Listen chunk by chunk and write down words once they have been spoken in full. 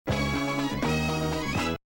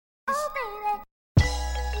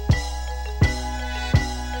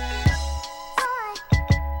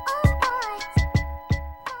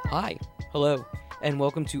Hi, hello, and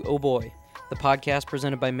welcome to Oh Boy, the podcast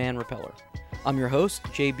presented by Man Repeller. I'm your host,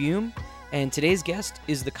 Jay Bume, and today's guest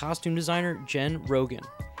is the costume designer Jen Rogan.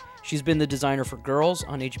 She's been the designer for Girls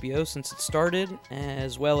on HBO since it started,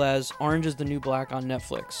 as well as Orange is the New Black on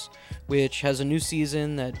Netflix, which has a new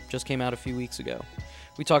season that just came out a few weeks ago.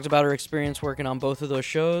 We talked about her experience working on both of those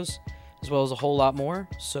shows, as well as a whole lot more,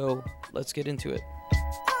 so let's get into it.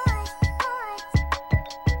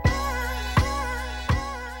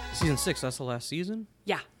 Season 6, that's the last season?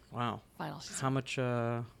 Yeah. Wow. Final season. How much,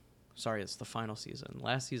 sorry, it's the final season.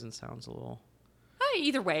 Last season sounds a little...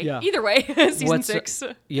 Either way. Yeah. Either way. Season 6.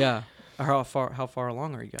 Yeah. How far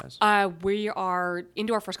along are you guys? We are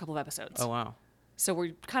into our first couple of episodes. Oh, wow. So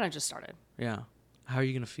we kind of just started. Yeah. How are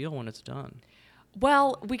you going to feel when it's done?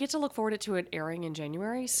 Well, we get to look forward to it airing in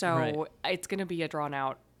January, so Right. it's going to be a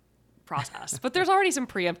drawn-out process. But there's already some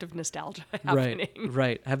preemptive nostalgia happening.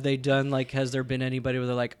 Right. Have they done, has there been anybody where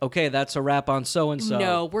they're like, okay, that's a wrap on so-and-so?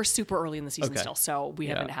 No, we're super early in the season Okay. still, so we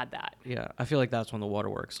haven't had that. Yeah. I feel like that's when the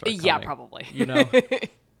waterworks start coming. Yeah, probably. You know?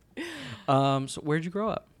 So where'd you grow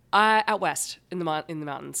up? Out west in the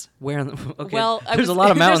mountains. Where in the... Okay. Well, there's a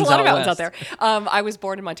lot of mountains there's a lot of mountains west. out there. I was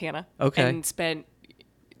born in Montana. Okay. And spent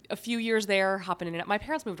a few years there, hopping in and out. My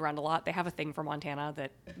parents moved around a lot. They have a thing for Montana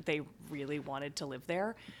that they really wanted to live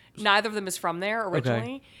there. Neither of them is from there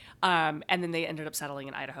originally. And then they ended up settling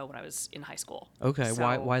in Idaho when I was in high school. Okay.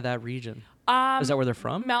 So, Why that region? Is that where they're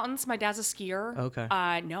from? Mountains. My dad's a skier. Okay.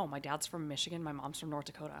 No, my dad's from Michigan. My mom's from North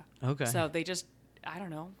Dakota. Okay. So they just, I don't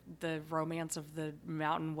know, the romance of the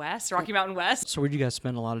Mountain West, Rocky Mountain West. So where did you guys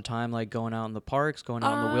spend a lot of time, going out in the parks, going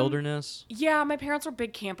out in the wilderness? Yeah, my parents were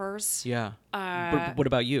big campers. Yeah. But what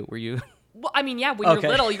about you? Were you... Well, I mean, yeah, when Okay.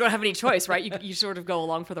 you're little, you don't have any choice, right? You sort of go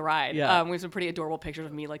along for the ride. Yeah. We have some pretty adorable pictures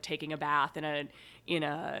of me taking a bath in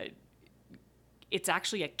a it's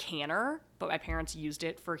actually a canner, but my parents used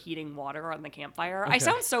it for heating water on the campfire. Okay. I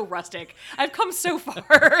sound so rustic. I've come so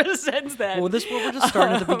far since then. Well, we're just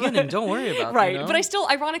starting at the beginning. Don't worry about it. Right. You know? But I still,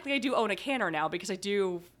 ironically, I do own a canner now because I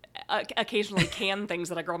do occasionally can things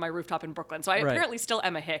that I grow on my rooftop in Brooklyn. So I Right. apparently still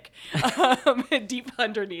am a hick deep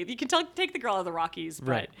underneath. You can take the girl out of the Rockies, but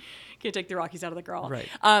Right. can't take the Rockies out of the girl. Right.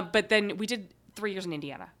 But then we did 3 years in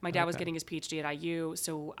Indiana. My dad was Okay. getting his PhD at IU,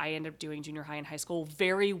 so I ended up doing junior high and high school.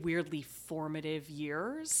 Very weirdly formative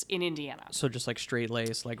years in Indiana. So just straight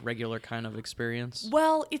lace, regular kind of experience?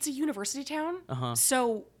 Well, it's a university town. Uh-huh.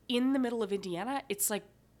 So in the middle of Indiana, it's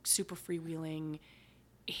super freewheeling,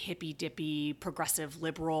 hippy-dippy, progressive,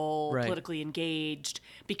 liberal, Right. politically engaged,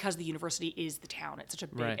 because the university is the town. It's such a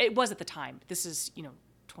big... Right. It was at the time. This is,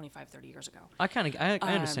 25, 30 years ago. I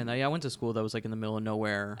understand that. Yeah, I went to school that was in the middle of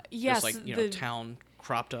nowhere. Yes, Just the- town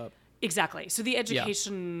cropped up. Exactly. So the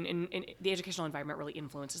education and the educational environment really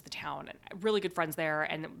influences the town. And really good friends there,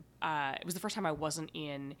 and it was the first time I wasn't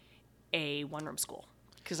in a one-room school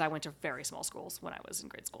because I went to very small schools when I was in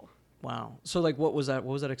grade school. Wow. So what was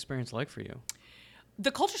that experience like for you? The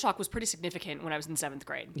culture shock was pretty significant when I was in 7th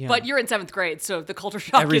grade. Yeah. But you're in 7th grade, so the culture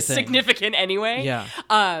shock Everything. is significant anyway. Yeah.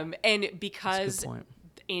 And That's a because good point.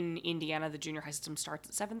 in Indiana the junior high system starts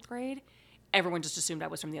at 7th grade, everyone just assumed I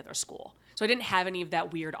was from the other school. So I didn't have any of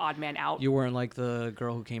that weird odd man out. You weren't like the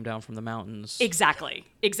girl who came down from the mountains. Exactly.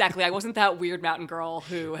 I wasn't that weird mountain girl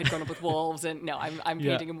who had grown up with wolves, and no, I'm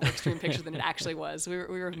Yeah. painting a more extreme picture than it actually was. We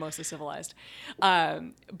were mostly civilized,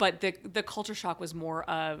 but the culture shock was more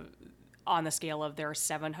of on the scale of there are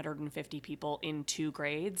 750 people in 2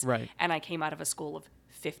 grades, Right. And I came out of a school of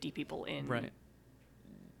 50 people in Right.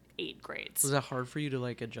 8 grades. Was that hard for you to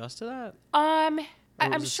adjust to that? I'm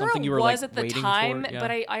was it sure something it you were, was at the waiting for? time, Yeah.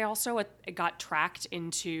 but I also got tracked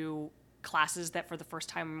into classes that for the first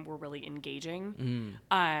time were really engaging.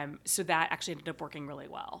 So that actually ended up working really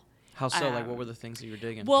well. How so? What were the things that you were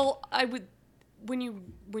digging? Well, when you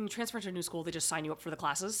transfer to a new school, they just sign you up for the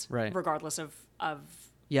classes, Right. regardless of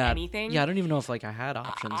yeah, anything. Yeah, I don't even know if I had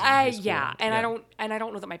options. In high school. I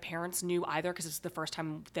don't know that my parents knew either because it's the first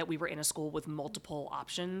time that we were in a school with multiple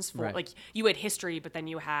options for Right. you had history, but then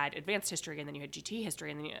you had advanced history, and then you had GT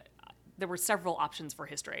history, and then there were several options for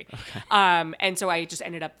history. Okay. And so I just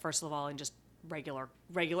ended up first of all in just regular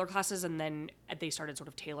classes, and then they started sort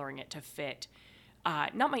of tailoring it to fit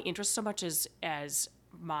not my interest so much as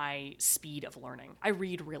my speed of learning. I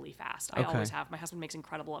read really fast. I always have. My husband makes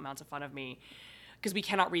incredible amounts of fun of me because we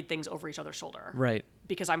cannot read things over each other's shoulder. Right.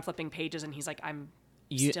 Because I'm flipping pages and he's like, I'm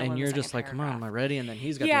still in the you're second just like, come on, paragraph. am I ready? And then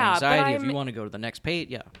he's got Yeah, the but anxiety if you I'm- want to go to the next page.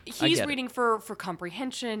 Yeah, I He's get it. reading for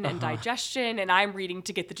comprehension and digestion, and I'm reading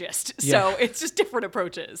to get the gist. Yeah. So it's just different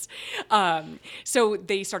approaches. So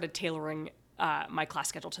they started tailoring my class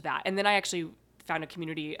schedule to that, and then I actually found a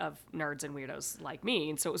community of nerds and weirdos like me,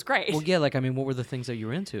 and so it was great. Well, yeah, like, I mean, what were the things that you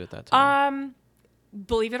were into at that time?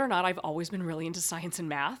 Believe it or not, I've always been really into science and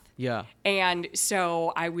math. Yeah. And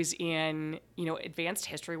so I was in, advanced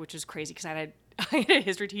history, which is crazy because I had a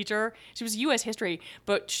history teacher. She was U.S. history,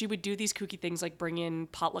 but she would do these kooky things like bring in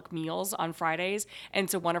potluck meals on Fridays. And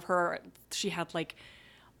so she had like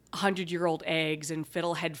 100-year-old eggs and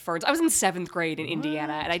fiddlehead ferns. I was in 7th grade in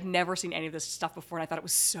Indiana, and I'd never seen any of this stuff before, and I thought it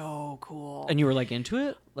was so cool. And you were like into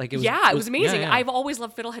it? Like it was Yeah, it was amazing. yeah. I've always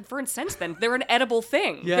loved fiddlehead ferns since then. They're an edible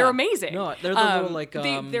thing. Yeah. They're amazing. No, they're the little, like,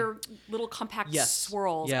 they're little compact yes.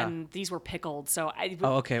 swirls, Yeah. and these were pickled. So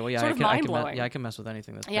Oh, okay. Well, yeah, sort I of can, I mind can, blowing. yeah, I can mess with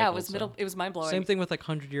anything that's Yeah, pickled, it was mind blowing. Same thing with like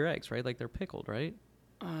 100-year eggs, right? Like they're pickled, right?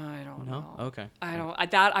 I don't No? know. Okay.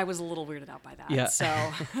 I was a little weirded out by that. Yeah. So,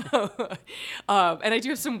 and I do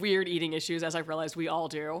have some weird eating issues, as I've realized we all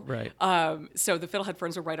do. Right. So the fiddlehead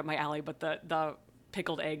ferns were right up my alley, but the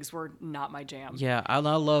pickled eggs were not my jam. Yeah, I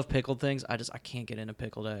love pickled things. I can't get into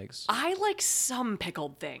pickled eggs. I like some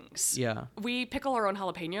pickled things. Yeah. We pickle our own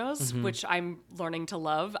jalapenos, Mm-hmm. which I'm learning to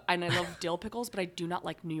love, and I love dill pickles, but I do not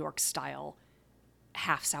like New York style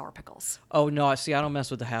half sour pickles. Oh no, see, I don't mess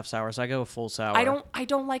with the half sours. I go full sour. I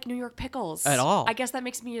don't like New York pickles At all. I guess that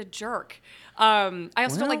makes me a jerk. I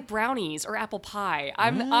also don't Well- like brownies or apple pie.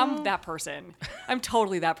 I'm that person. I'm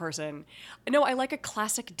totally that person. No, I like a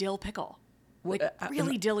classic dill pickle. Like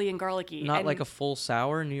really dilly and garlicky. Not and like a full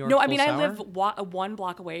sour New York. No, I full mean, sour? I live one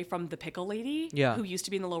block away from the pickle lady, Yeah. who used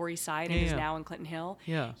to be in the Lower East Side and Yeah, is yeah. now in Clinton Hill.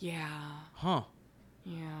 Yeah. Yeah. Huh.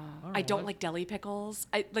 Yeah. I don't like deli pickles.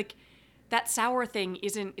 I like that sour thing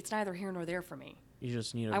it's neither here nor there for me. You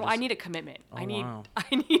just need. I need a commitment. Oh, wow.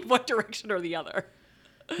 I need one direction or the other.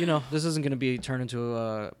 This isn't going to be turned into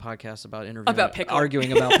a podcast about interviewing, About pickle.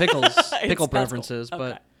 arguing about pickles, pickle It's preferences,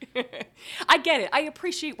 possible. but Okay. I get it. I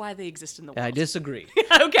appreciate why they exist in the world. I disagree.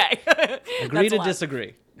 Okay. Agree That's to allowed.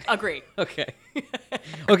 disagree. Agree. Okay.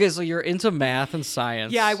 Okay, so you're into math and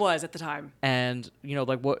science. Yeah, I was at the time. And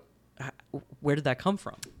where did that come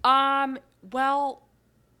from? Well,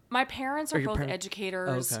 my parents are your both parent-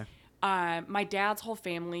 educators. Oh, okay. My dad's whole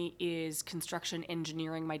family is construction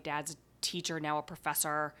engineering. My dad's a teacher, now a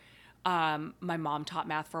professor. My mom taught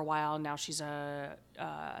math for a while. Now she's a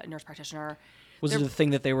nurse practitioner. Was it a thing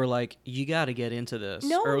that they were like, you got to get into this?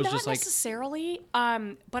 No, or it was not just like, necessarily.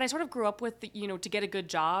 But I sort of grew up with, to get a good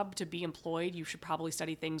job, to be employed, you should probably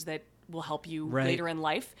study things that will help you Right. later in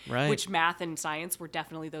life. Right. Which math and science were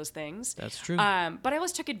definitely those things. That's true. But I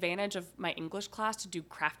always took advantage of my English class to do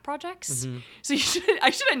craft projects. Mm-hmm. So I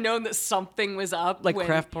should have known that something was up. like when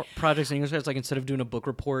craft projects in English, it's like instead of doing a book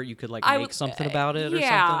report, you could like I make would- something about it or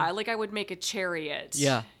Yeah, something. like I would make a chariot.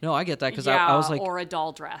 Yeah. No, I get that because Yeah, I was like, or a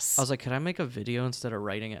doll dress. I was like, could I make a video instead of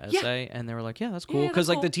writing an essay? And they were like, yeah, that's cool. Yeah, Because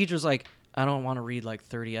that's like the cool. teacher's like, I don't want to read like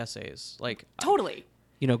 30 essays. Like, Totally.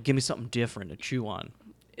 give me something different to chew on.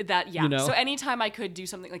 That yeah. You know? So anytime I could do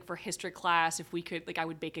something like for history class, if we could, like, I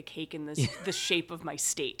would bake a cake in the shape of my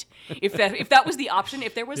state. If that was the option,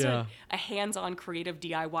 if there was Yeah. a hands-on creative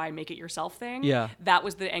DIY make it yourself thing, Yeah. that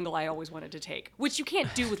was the angle I always wanted to take, which you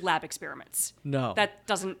can't do with lab experiments. No. That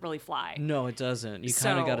doesn't really fly. No, it doesn't. You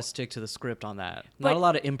kind of So- got to stick to the script on that. But- Not a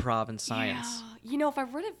lot of improv in science. Yeah. If I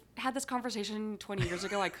would have had this conversation 20 years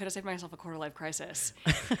ago, I could have saved myself a quarter-life crisis.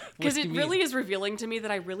 Because do it you really mean? is revealing to me that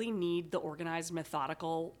I really need the organized,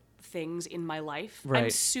 methodical things in my life. I'm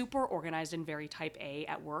Right. super organized and very type A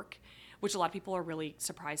at work, which a lot of people are really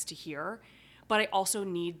surprised to hear. But I also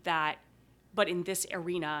need that. But in this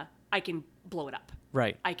arena, I can blow it up.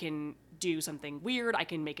 Right. I can do something weird. I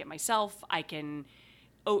can make it myself. I can,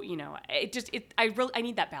 I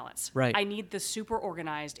need that balance. Right. I need the super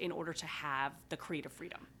organized in order to have the creative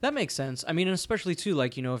freedom. That makes sense. I mean, and especially too,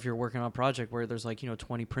 like, if you're working on a project where there's like,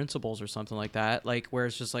 20 principles or something like that, like where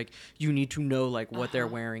it's just like, you need to know like what they're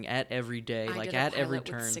wearing at every day, I like did a at every pilot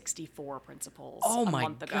turn. with 64 principles Oh a my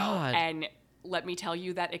month ago. God. And let me tell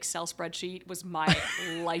you, that Excel spreadsheet was my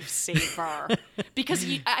lifesaver because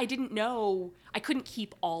I didn't know, I couldn't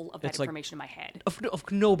keep all of that It's like- information in my head.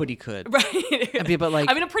 Nobody could. Right. I mean, but like,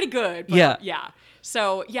 I mean, I'm pretty good. But Yeah. Yeah.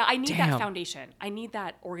 So yeah, I need Damn. that foundation. I need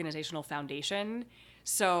that organizational foundation.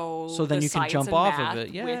 So then the you can science jump and off of math it.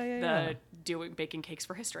 Yeah, with yeah. the doing baking cakes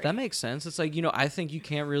for history. that makes sense. It's like, I think you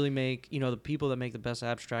can't really make, the people that make the best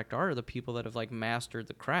abstract art are the people that have like mastered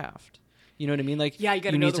the craft. You know what I mean? Like, Yeah, you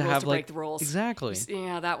got to know need the rules have to like break the rules. Exactly.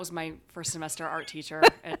 Yeah, that was my first semester art teacher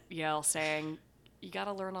at Yale saying, You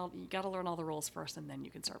gotta learn all the rules first, and then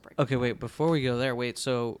you can start breaking. Okay, wait. Before we go there, wait.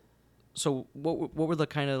 So what were the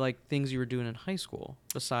kind of like things you were doing in high school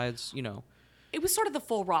besides, you know? It was sort of the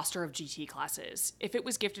full roster of GT classes. If it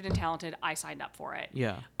was gifted and talented, I signed up for it.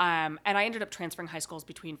 Yeah. And I ended up transferring high schools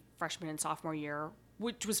between freshman and sophomore year,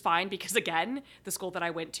 which was fine because, again, the school that I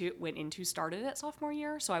went into started at sophomore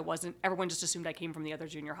year, so everyone just assumed I came from the other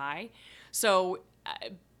junior high. So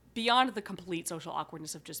beyond the complete social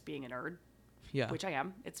awkwardness of just being a nerd, Yeah. which I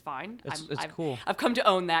am, it's fine. It's cool. I've come to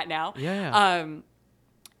own that now. Yeah.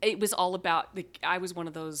 It was all about I was one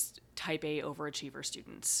of those type A overachiever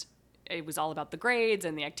students. It was all about the grades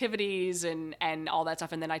and the activities and all that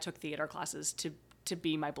stuff. And then I took theater classes to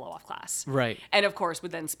be my blow-off class. Right. And of course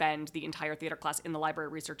would then spend the entire theater class in the library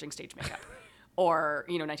researching stage makeup or,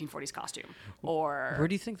 1940s costume or... Where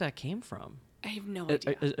do you think that came from? I have no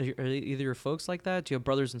idea. Are either your folks like that? Do you have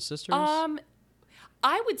brothers and sisters?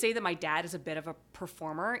 I would say that my dad is a bit of a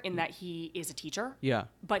performer in that he is a teacher. Yeah.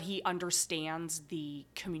 But he understands the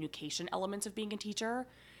communication elements of being a teacher.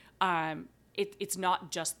 It's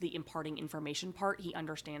not just the imparting information part. He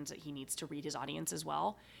understands that he needs to read his audience as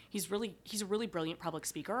well. He's a really brilliant public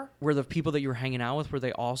speaker. Were the people that you were hanging out with, were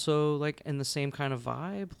they also like in the same kind of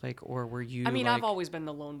vibe? Like, or were you? I mean, like... I've always been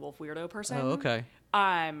the lone wolf weirdo person. Oh, okay.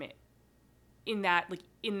 In that, like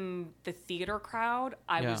in the theater crowd,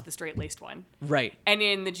 I was the straight-laced one. Right. And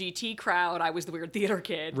in the GT crowd, I was the weird theater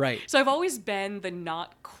kid. Right. So I've always been the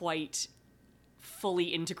not quite fully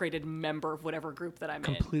integrated member of whatever group that I'm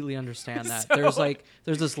in. Completely understand that. So...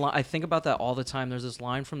 There's this line, I think about that all the time. There's this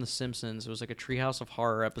line from The Simpsons. It was like a Treehouse of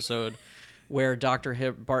Horror episode where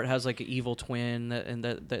Bart has like an evil twin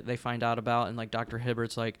that they find out about, and like Dr.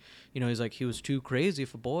 Hibbert's like, he's like, he was too crazy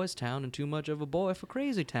for boys town and too much of a boy for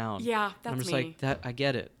crazy town. Yeah, and that's I'm just me. like, that I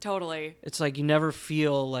get it. Totally. It's like you never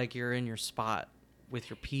feel like you're in your spot with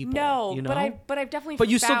your people. No, you know? but I've definitely but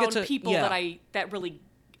you found still get to, people yeah. that really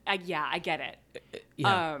I get it.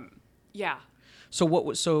 Yeah. Yeah. So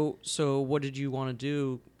what did you want to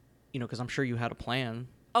do? Because I'm sure you had a plan.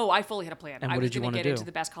 Oh, I fully had a plan. And I what was did you going want to to get do? into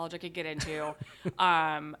the best college I could get into.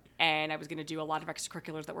 And I was going to do a lot of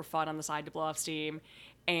extracurriculars that were fun on the side to blow off steam.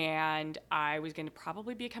 And I was going to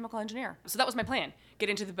probably be a chemical engineer. So that was my plan. Get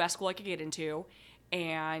into the best school I could get into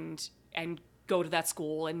and go to that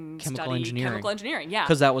school and study chemical engineering. Yeah.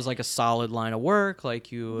 Because that was like a solid line of work.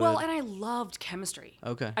 Like you would... Well, and I loved chemistry.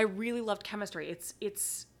 Okay. I really loved chemistry.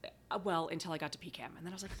 It's well, until I got to PChem. And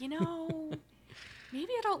then I was like,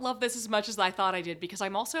 maybe I don't love this as much as I thought I did, because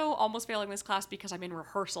I'm also almost failing this class because I'm in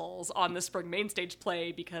rehearsals on the spring main stage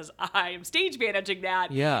play because I am stage managing that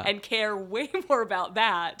and care way more about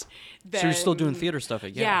that than... So you're still doing theater stuff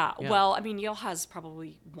at Yale? Yeah. Well, I mean, Yale has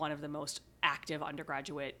probably one of the most active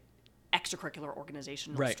undergraduate extracurricular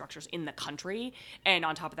organizational structures in the country. And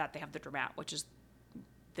on top of that, they have the Dramat, which is...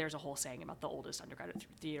 There's a whole saying about the oldest undergraduate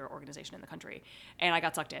theater organization in the country. And I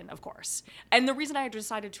got sucked in, of course. And the reason I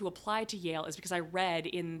decided to apply to Yale is because I read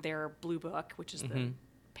in their Blue Book, which is the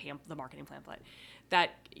marketing pamphlet,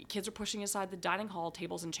 that kids are pushing aside the dining hall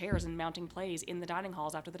tables and chairs and mounting plays in the dining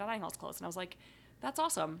halls after the dining halls close. And I was like, that's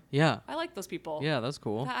awesome. Yeah. I like those people. Yeah, that's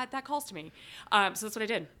cool. That calls to me. So that's what I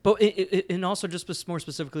did. But and also just more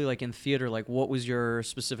specifically, like in theater, like what was your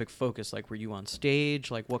specific focus? Like, were you on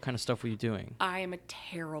stage? Like, what kind of stuff were you doing? I am a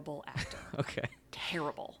terrible actor. Okay.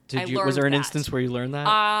 Terrible. Was there an instance where you learned that?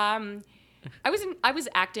 I was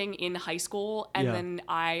acting in high school, and then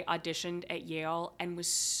I auditioned at Yale and was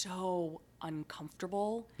so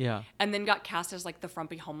uncomfortable. Yeah. And then got cast as like the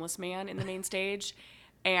frumpy homeless man in the main stage,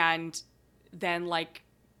 and then like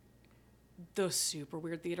the super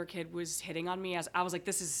weird theater kid was hitting on me as I was like,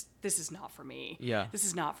 this is not for me. Yeah. This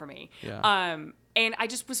is not for me. Yeah. And I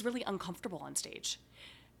just was really uncomfortable on stage,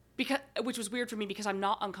 which was weird for me because I'm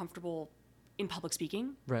not uncomfortable in public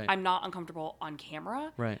speaking. Right. I'm not uncomfortable on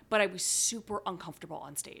camera. Right. But I was super uncomfortable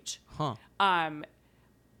on stage. Huh. And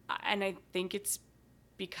I think it's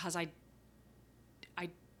because I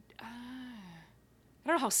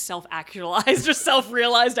don't know how self-actualized or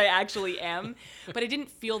self-realized I actually am, but I didn't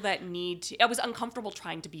feel that need to. I was uncomfortable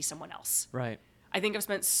trying to be someone else. Right. I think I've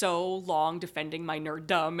spent so long defending my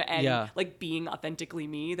nerddom and like being authentically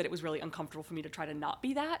me that it was really uncomfortable for me to try to not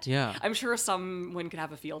be that. Yeah. I'm sure someone could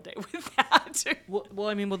have a field day with that. Well,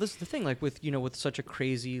 I mean, this is the thing. Like with such a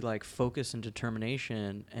crazy like focus and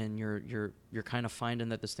determination, and you're kind of finding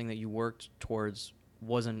that this thing that you worked towards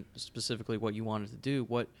wasn't specifically what you wanted to do.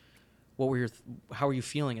 How were you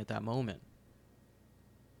feeling at that moment?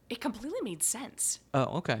 It completely made sense.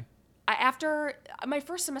 Oh, okay. After my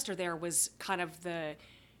first semester there was kind of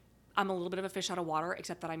I'm a little bit of a fish out of water,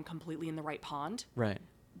 except that I'm completely in the right pond. Right.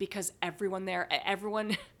 Because everyone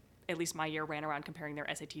at least my year, ran around comparing their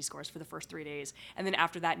SAT scores for the first 3 days. And then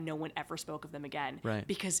after that, no one ever spoke of them again. Right.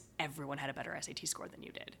 Because everyone had a better SAT score than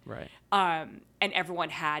you did. Right. And everyone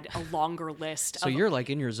had a longer list. So you're like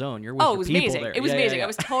in your zone. You're with Oh, your it was people amazing. there. It was Yeah, amazing.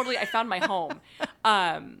 yeah, I found my home.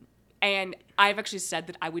 And I've actually said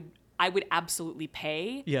that I would absolutely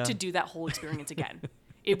pay Yeah. to do that whole experience again.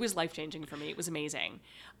 It was life-changing for me. It was amazing.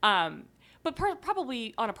 But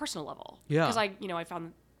probably on a personal level. Yeah. Because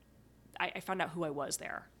I found out who I was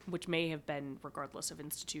there, which may have been regardless of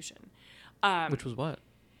institution. Which was what?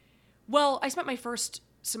 Well, I spent my first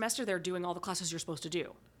semester there doing all the classes you're supposed to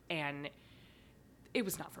do, and it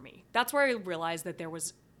was not for me. That's where I realized that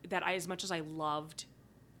as much as I loved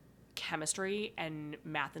chemistry and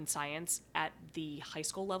math and science at the high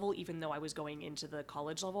school level, even though I was going into the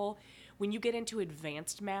college level, when you get into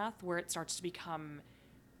advanced math where it starts to become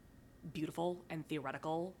beautiful and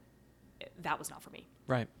theoretical, that was not for me.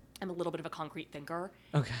 Right. I'm a little bit of a concrete thinker.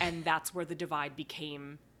 Okay. And that's where the divide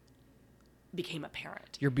became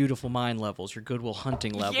apparent. Your beautiful mind levels, your Goodwill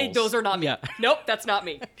Hunting levels. Yeah, those are not me. Yeah. Nope, that's not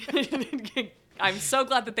me. I'm so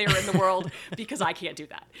glad that they are in the world because I can't do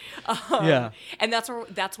that. Yeah. And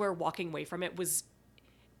that's where walking away from it was.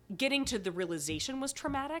 Getting to the realization was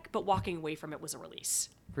traumatic, but walking away from it was a release.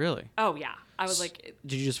 Really? Oh yeah, I was like,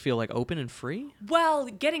 Did you just feel like open and free? well,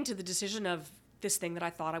 getting to the decision of this thing that I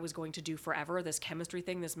thought I was going to do forever, this chemistry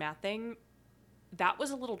thing, this math thing, that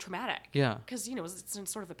was a little traumatic. Yeah. Because,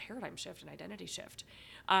 it's sort of a paradigm shift, an identity shift.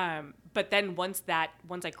 But then once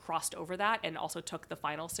I crossed over that and also took the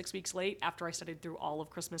final 6 weeks late after I studied through all of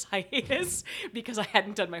Christmas hiatus because I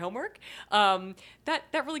hadn't done my homework, that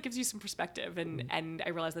really gives you some perspective. And I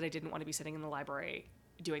realized that I didn't want to be sitting in the library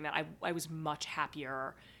doing that. I was much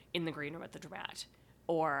happier in the green room at the Dramat.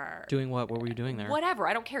 Or Doing what? What were you doing there? whatever.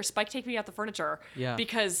 I don't care. Spike take me out the furniture. Yeah.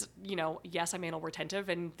 Because, yes, I'm anal retentive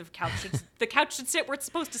and the couch should sit where it's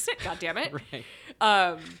supposed to sit, goddammit. Right.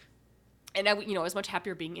 And I was much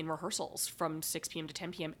happier being in rehearsals from 6 p.m. to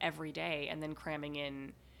 10 p.m. every day and then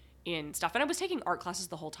cramming in stuff. And I was taking art classes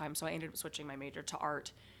the whole time, so I ended up switching my major to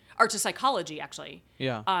to psychology, actually.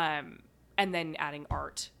 Yeah. And then adding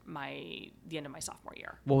art the end of my sophomore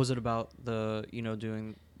year. What was it about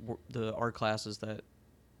doing the art classes that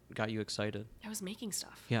got you excited? I was making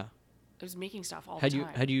stuff. Yeah. I was making stuff all the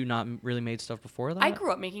time. Had you not really made stuff before that? I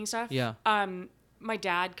grew up making stuff. Yeah. My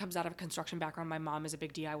dad comes out of a construction background. My mom is a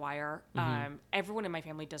big DIYer. Mm-hmm. Everyone in my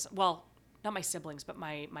family does, well, not my siblings, but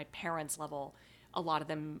my parents' level, a lot of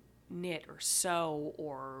them knit or sew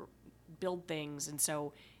or build things. And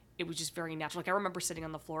so it was just very natural. Like I remember sitting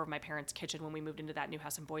on the floor of my parents' kitchen when we moved into that new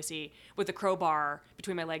house in Boise with a crowbar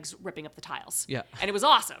between my legs ripping up the tiles. Yeah. And it was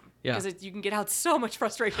awesome. Yeah. Because you can get out so much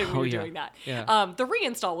frustration when you're doing that. Yeah. The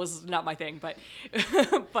reinstall was not my thing, but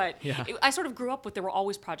Yeah. I sort of grew up with, there were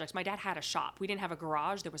always projects. My dad had a shop. We didn't have a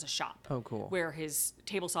garage. There was a shop. Oh, cool. Where his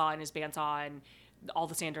table saw and his bandsaw and all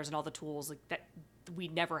the sanders and all the tools, like that, we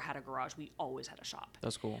never had a garage. We always had a shop.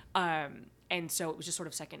 That's cool. And so it was just sort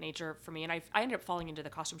of second nature for me. And I ended up falling into the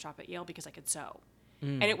costume shop at Yale because I could sew.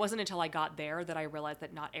 And it wasn't until I got there that I realized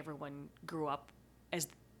that not everyone grew up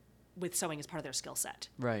with sewing as part of their skill set.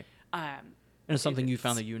 Right. And it's something you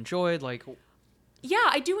found that you enjoyed, like. Yeah,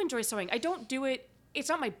 I do enjoy sewing. I don't do it. It's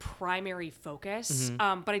not my primary focus,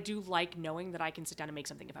 but I do like knowing that I can sit down and make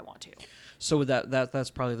something if I want to. So that's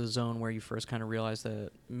probably the zone where you first kind of realized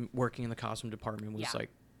that working in the costume department was like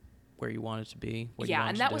where you wanted to be.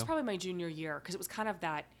 And that was probably my junior year because it was kind of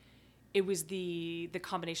that. It was the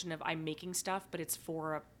combination of I'm making stuff, but it's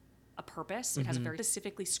for a purpose. It has a very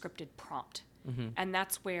specifically scripted prompt, and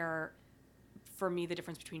that's where, for me, the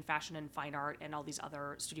difference between fashion and fine art and all these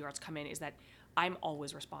other studio arts come in is that I'm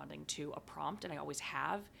always responding to a prompt, and I always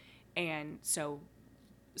have, and so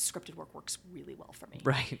scripted work works really well for me.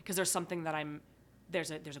 Right. Because there's something that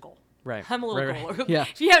there's a goal. Right. I'm a little Right. goal. Yeah.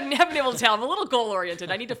 If you haven't been able to tell, I'm a little goal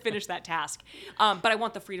oriented. I need to finish that task, but I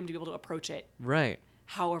want the freedom to be able to approach it. Right.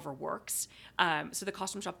 However works. So the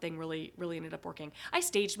costume shop thing really, really ended up working. I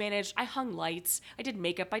stage managed. I hung lights. I did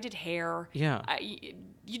makeup. I did hair. Yeah.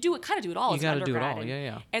 You do it, kind of do it all. You as got an to do it undergrad. all.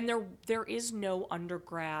 Yeah. And there is no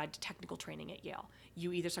undergrad technical training at Yale.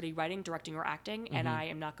 You either study writing, directing, or acting, and I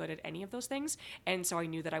am not good at any of those things. And so I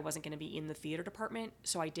knew that I wasn't going to be in the theater department.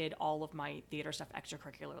 So I did all of my theater stuff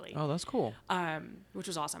extracurricularly. Oh, that's cool. Which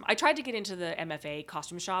was awesome. I tried to get into the MFA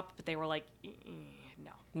costume shop, but they were like,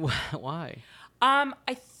 no. Why?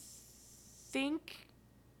 I think,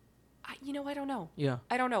 I don't know. Yeah.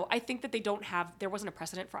 I don't know. I think that there wasn't a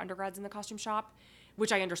precedent for undergrads in the costume shop.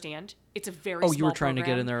 which I understand. It's a very Oh, small you were trying program.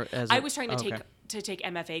 to get in there as I was trying to okay. take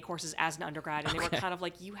MFA courses as an undergrad, and they were kind of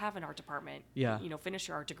like, you have an art department. Yeah. Finish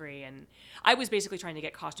your art degree. And I was basically trying to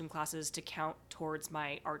get costume classes to count towards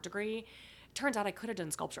my art degree. Turns out I could have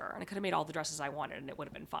done sculpture, and I could have made all the dresses I wanted, and it would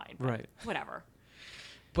have been fine. But Right. whatever.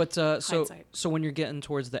 But so Hindsight. when you're getting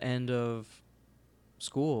towards the end of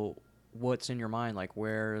school, what's in your mind? Like,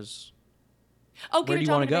 where's Oh, Where get do a you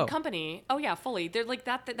job wanna in a go? big company. Oh yeah, fully. They're like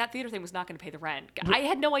that theater thing was not going to pay the rent. I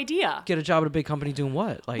had no idea. get a job at a big company doing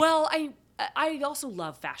what? Like, Well, I also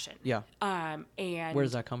love fashion. yeah. And Where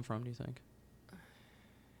does that come from? Do you think?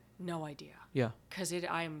 no idea. Yeah. Because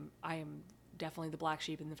I am definitely the black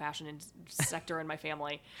sheep in the fashion sector in my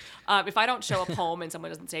family. If I don't show up home and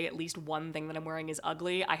someone doesn't say at least one thing that I'm wearing is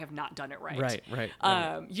ugly, I have not done it right. Right.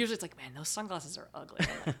 Usually it's like, man, those sunglasses are ugly.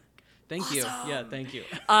 I'm like, Thank you. Yeah. Thank you.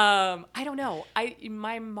 I don't know.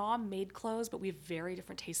 My mom made clothes, but we have very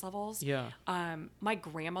different taste levels. Yeah. My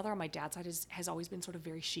grandmother on my dad's side has always been sort of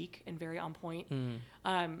very chic and very on point.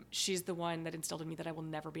 She's the one that instilled in me that I will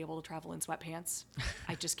never be able to travel in sweatpants.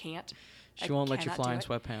 I just can't. She I won't let you cannot fly in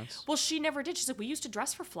do it. sweatpants. Well, she never did. She's like, we used to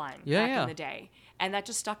dress for flying Yeah, back yeah. in the day, and that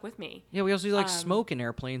just stuck with me. Yeah. We also do like smoke in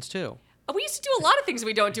airplanes too. We used to do a lot of things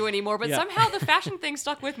we don't do anymore, but Yeah. somehow the fashion thing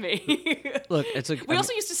stuck with me. Look, it's a. We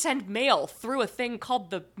also used to send mail through a thing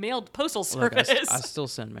called the mailed postal Look, service. I still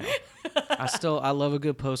send mail. I love a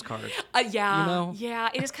good postcard. Yeah, You know? yeah.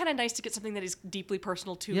 It is kind of nice to get something that is deeply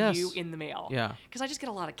personal to Yes. you in the mail. Yeah. Because I just get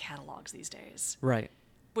a lot of catalogs these days, Right.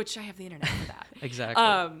 which I have the internet for that.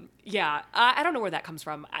 Exactly. Yeah. I don't know where that comes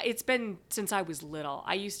from. It's been since I was little.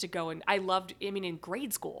 I used to go and in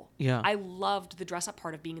grade school. Yeah. I loved the dress up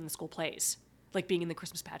part of being in the school plays, like being in the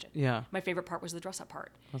Christmas pageant. Yeah. My favorite part was the dress up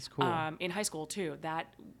part. That's cool. In high school too. That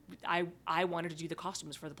I wanted to do the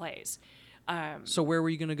costumes for the plays. So where were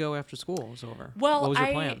you gonna go after school was over? Well, what was your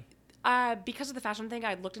plan? Because of the fashion thing,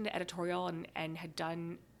 I looked into editorial and had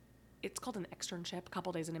done. It's called an externship. A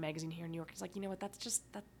couple days in a magazine here in New York. It's like, you know what?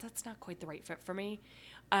 That's not quite the right fit for me.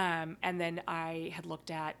 And then I had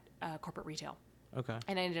looked at corporate retail, Okay.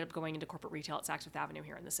 and I ended up going into corporate retail at Saks Fifth Avenue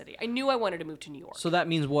here in the city. I knew I wanted to move to New York. So that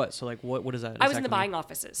means what? So like what is that? I was in the exactly buying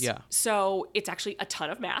offices. Yeah. So it's actually a ton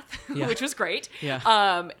of math, Yeah. which was great.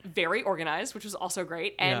 Yeah. Very organized, which was also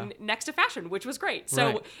great. And Yeah. next to fashion, which was great. So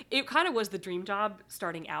Right. it kind of was the dream job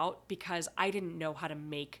starting out because I didn't know how to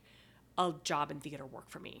make a job in theater work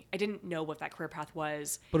for me. I didn't know what that career path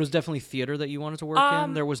was. But it was definitely theater that you wanted to work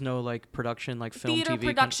in. There was no like production, like film, Theater, TV.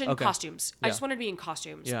 production, Okay. costumes. I Yeah. just wanted to be in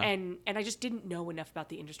costumes. Yeah. And I just didn't know enough about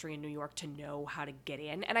the industry in New York to know how to get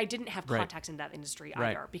in. And I didn't have Right. contacts in that industry Right.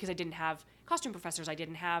 either because I didn't have costume professors. I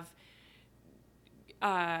didn't have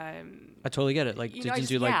I totally get it. Like, you did know, you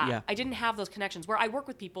do like yeah? I didn't have those connections where I work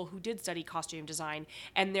with people who did study costume design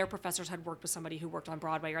and their professors had worked with somebody who worked on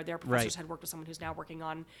Broadway or their professors Right. had worked with someone who's now working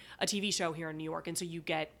on a TV show here in New York. And so you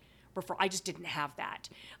get I just didn't have that.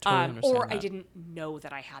 Totally understand or I that. didn't know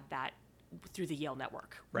that I had that through the Yale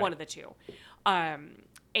network, Right. one of the two.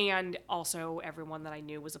 And also everyone that I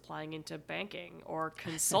knew was applying into banking or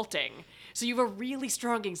consulting. So you have a really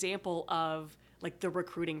strong example of like the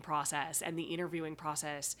recruiting process and the interviewing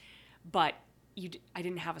process, but I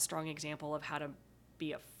didn't have a strong example of how to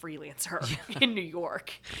be a freelancer in New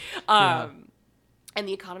York. And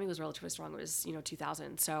the economy was relatively strong. It was,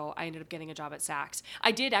 2000. So I ended up getting a job at Saks.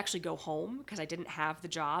 I did actually go home because I didn't have the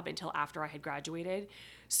job until after I had graduated.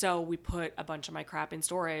 So we put a bunch of my crap in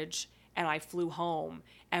storage and I flew home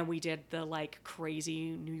and we did the like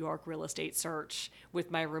crazy New York real estate search with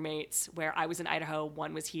my roommates where I was in Idaho,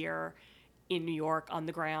 one was here in New York on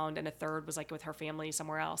the ground, and a third was like with her family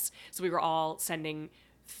somewhere else. So we were all sending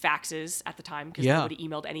faxes at the time because Yeah. nobody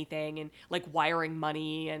emailed anything, and like wiring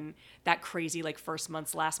money and that crazy like first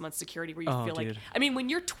month's last month's security where you Oh, feel like, dude. I mean, when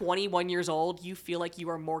you're 21 years old, you feel like you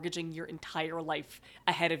are mortgaging your entire life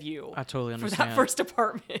ahead of you. I totally For understand. that first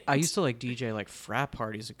apartment. I used to like DJ like frat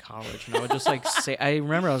parties at college, and I would just like say. I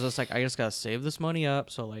remember I was just like, I just gotta save this money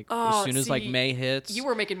up, so like as soon as like see, May hits, You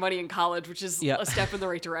were making money in college, which is Yeah. a step in the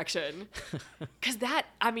right direction. Because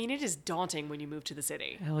it is daunting when you move to the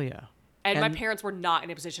city. hell yeah. And my parents were not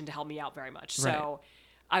in a position to help me out very much. So Right.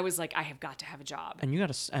 I was like, I have got to have a job. And you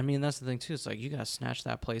gotta. I mean, that's the thing too. It's like you gotta snatch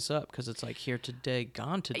that place up because it's like here today,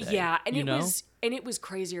 gone today. Yeah, and you know? it was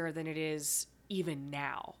crazier than it is even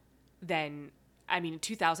now. In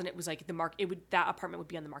 2000 it was like that apartment would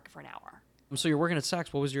be on the market for an hour. So you're working at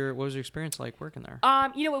Saks. What was your experience like working there?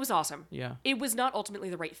 It was awesome. Yeah. It was not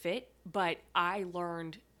ultimately the right fit, but I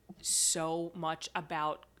learned so much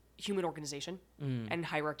about human organization and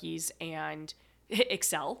hierarchies and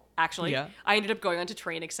Excel, actually. Yeah. I ended up going on to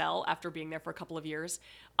train Excel after being there for a couple of years.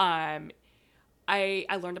 I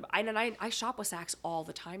learned about, and I shop with Saks all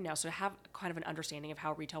the time now, so to have kind of an understanding of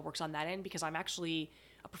how retail works on that end, because I'm actually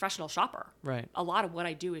a professional shopper. Right. A lot of what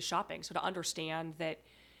I do is shopping, so to understand that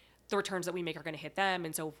the returns that we make are going to hit them,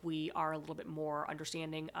 and so if we are a little bit more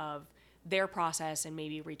understanding of their process and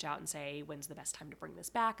maybe reach out and say, when's the best time to bring this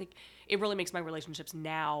back, like, it really makes my relationships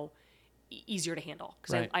now easier to handle,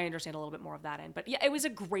 because Right. I understand a little bit more of that end. But yeah, it was a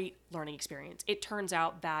great learning experience. It turns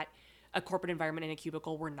out that a corporate environment and a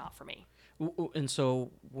cubicle were not for me. And so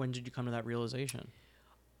when did you come to that realization?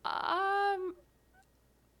 I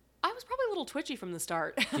was probably a little twitchy from the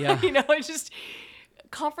start. Yeah. It's just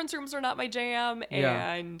conference rooms are not my jam,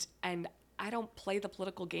 Yeah. and I don't play the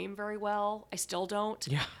political game very well. I still don't.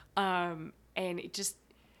 Yeah. And it just,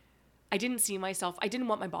 I didn't see myself. I didn't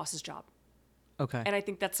want my boss's job, Okay. and I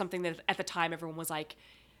think that's something that at the time everyone was like,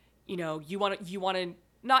 you want to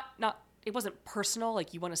not. It wasn't personal.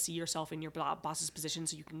 Like, you want to see yourself in your boss's position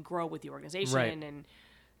so you can grow with the organization. Right. And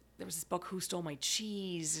there was this book, Who Stole My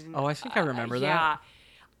Cheese? And, Oh, I think I remember that.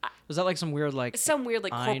 Yeah. Was that like some weird Some weird,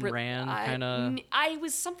 like, Ayn corporate... Rand kind of... I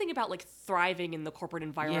was something about, like, thriving in the corporate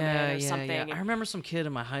environment or something. Yeah. I remember some kid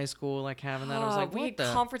in my high school like having that. I was like, we what had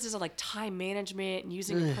the... conferences on, like, time management and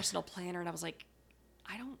using a personal planner. And I was like,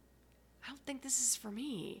 I don't think this is for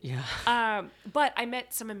me. Yeah. But I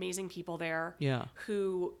met some amazing people there. Yeah.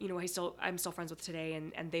 Who, I'm still friends with today,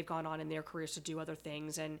 and they've gone on in their careers to do other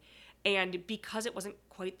things. And because it wasn't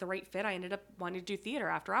quite the right fit, I ended up wanting to do theater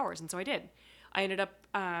after hours. And so I did. I ended up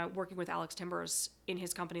working with Alex Timbers in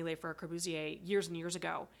his company, Les Frères Corbusier, years and years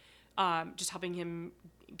ago, just helping him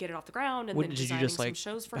get it off the ground, and then designing some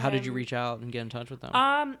shows for him. How did you reach out and get in touch with them?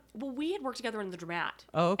 Well, we had worked together in the Dramat.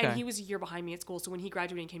 Oh, okay. And he was a year behind me at school, so when he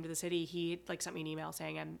graduated and came to the city, he like sent me an email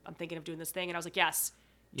saying, I'm thinking of doing this thing, and I was like, yes.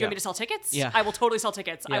 Do you want me to sell tickets? Yeah. I will totally sell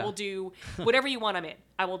tickets. Yeah. I will do whatever you want. I'm in.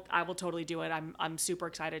 I will totally do it. I'm super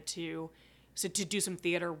excited to do some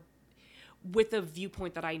theater with a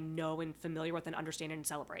viewpoint that I know and familiar with and understand and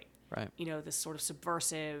celebrate. Right. This sort of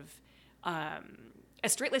subversive.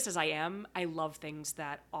 As straight-laced as I am, I love things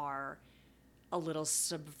that are a little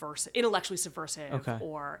subversive, intellectually subversive, Okay.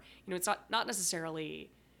 or it's not necessarily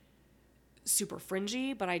super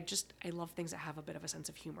fringy, but I love things that have a bit of a sense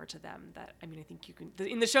of humor to them. That, I think you can,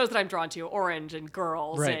 in the shows that I'm drawn to, Orange and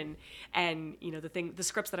Girls, right. and the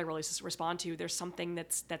scripts that I really respond to, there's something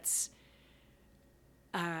that's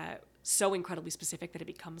so incredibly specific that it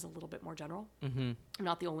becomes a little bit more general. Mm-hmm. I'm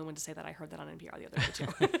not the only one to say that. I heard that on NPR the other day too.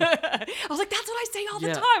 I was like, that's what I say all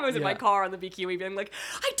the time. I was in my car on the BQE being like,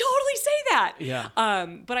 I totally say that. Yeah.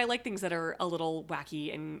 But I like things that are a little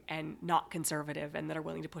wacky and not conservative, and that are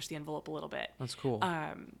willing to push the envelope a little bit. That's cool.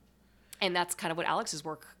 And that's kind of what Alex's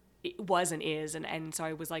work was and is. And so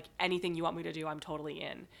I was like, anything you want me to do, I'm totally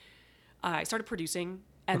in. I started producing,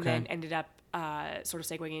 and then ended up sort of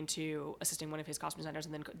segueing into assisting one of his costume designers,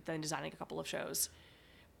 and then designing a couple of shows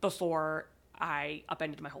before I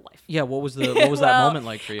upended my whole life. Yeah, what was that moment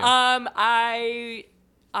like for you? I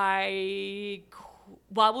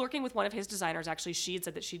while working with one of his designers, actually, she had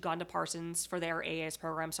said that she'd gone to Parsons for their AAS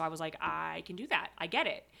program, so I was like, I can do that. I get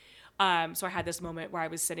it. So I had this moment where I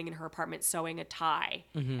was sitting in her apartment sewing a tie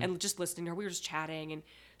and just listening to her. We were just chatting, and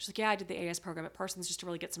she's like, yeah, I did the AAS program at Parsons just to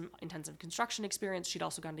really get some intensive construction experience. She'd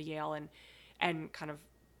also gone to Yale and kind of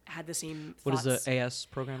had the same thoughts. What is the AS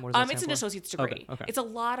program? What does that stand It's an for? associate's degree. Okay. It's a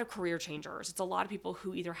lot of career changers. It's a lot of people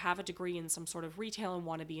who either have a degree in some sort of retail and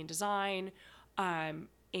want to be in design,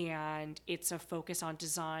 and it's a focus on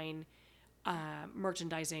design,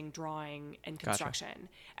 merchandising, drawing, and construction.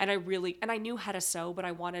 Gotcha. And I knew how to sew, but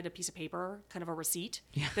I wanted a piece of paper, kind of a receipt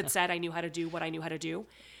that said I knew how to do what I knew how to do.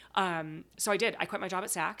 So I did. I quit my job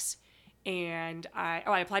at Saks, and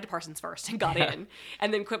I applied to Parsons first and got in,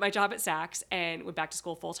 and then quit my job at Saks and went back to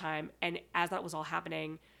school full time. And as that was all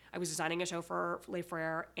happening, I was designing a show for Les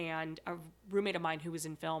Frères, and a roommate of mine who was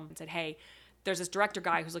in film said, hey, there's this director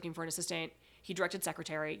guy who's looking for an assistant. He directed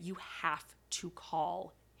Secretary. You have to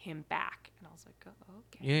call him back. And I was like, oh,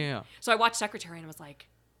 okay. Yeah. So I watched Secretary, and I was like,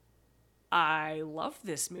 I love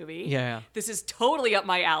this movie. Yeah. This is totally up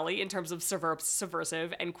my alley in terms of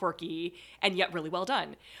subversive and quirky, and yet really well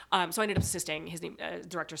done. So I ended up assisting his name,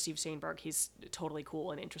 director Steve Steinberg. He's totally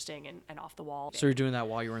cool and interesting and off the wall. So you're doing that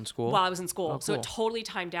while you were in school? While I was in school. Oh, cool. So it totally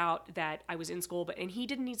timed out that I was in school, and he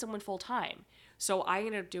didn't need someone full time. So I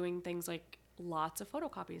ended up doing things like lots of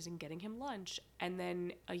photocopies and getting him lunch. And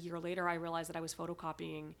then a year later, I realized that I was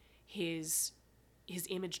photocopying his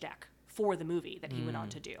image deck for the movie that he went on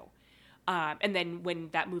to do. And then when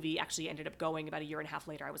that movie actually ended up going about a year and a half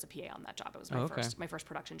later, I was a PA on that job. It was my first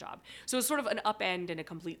production job. So it was sort of an upend and a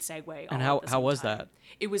complete segue. And how was that?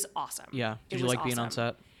 It was awesome. Yeah. Did you like being on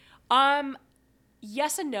set?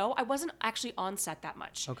 Yes and no. I wasn't actually on set that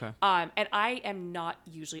much. Okay. And I am not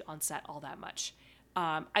usually on set all that much.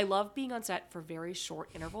 I love being on set for very short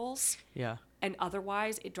intervals. Yeah. And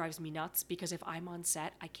otherwise, it drives me nuts because if I'm on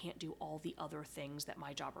set, I can't do all the other things that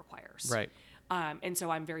my job requires. Right. And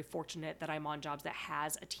so I'm very fortunate that I'm on jobs that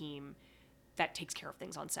has a team that takes care of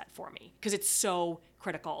things on set for me, because it's so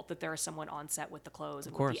critical that there is someone on set with the clothes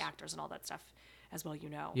and with the actors and all that stuff, as well, you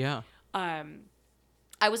know. Yeah.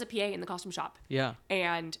 I was a PA in the costume shop. Yeah.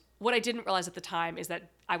 And what I didn't realize at the time is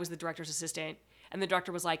that I was the director's assistant, and the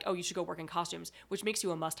director was like, "Oh, you should go work in costumes," which makes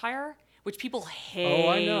you a must hire, which people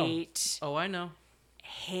hate. Oh, I know.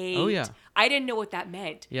 Hate. Oh, yeah. I didn't know what that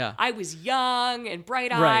meant. Yeah. I was young and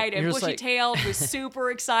bright-eyed Right. and You're just bushy-tailed, was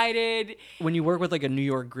super excited. When you work with like a New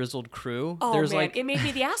York grizzled crew, Oh, there's man, like it made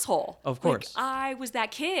me the asshole. Of course. Like, I was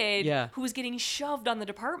that kid Yeah. who was getting shoved on the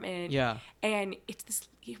department. Yeah. And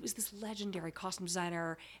it was this legendary costume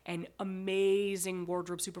designer and amazing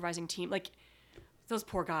wardrobe supervising team. Like, those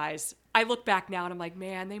poor guys. I look back now and I'm like,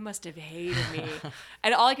 man, they must have hated me.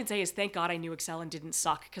 And all I can say is thank God I knew Excel and didn't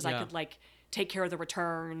suck, because I could like take care of the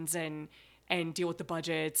returns and deal with the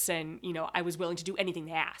budgets, and you know, I was willing to do anything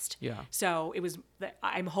they asked. Yeah. So it was.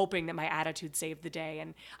 I'm hoping that my attitude saved the day,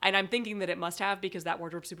 and I'm thinking that it must have, because that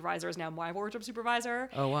wardrobe supervisor is now my wardrobe supervisor.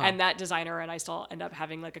 Oh, wow. And that designer and I still end up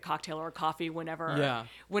having like a cocktail or a coffee whenever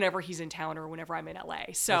he's in town or whenever I'm in LA.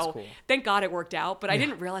 So That's cool. Thank God it worked out, but I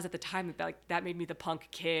didn't realize at the time that made me the punk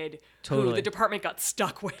kid who Totally. the department got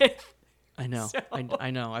stuck with. I know. So-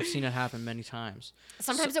 I know. I've seen it happen many times.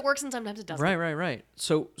 Sometimes it works and sometimes it doesn't. Right.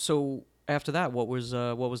 So after that, what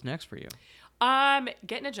was next for you?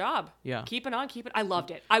 Getting a job. Yeah. Keeping on. I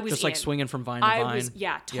loved it. I was Just like in. swinging from vine to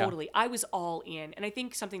vine. Totally. I was all in. And I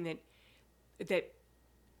think something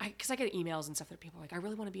because I get emails and stuff that people are like, I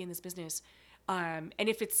really want to be in this business. And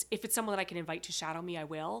if it's someone that I can invite to shadow me, I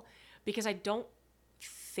will, because I don't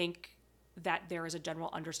think that there is a general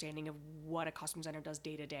understanding of what a costume designer does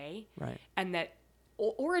day to day. Right. And that,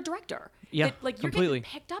 or a director. Yeah, That, like, you're completely.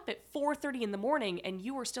 getting picked up at 4:30 in the morning and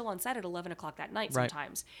you are still on set at 11 o'clock that night Right.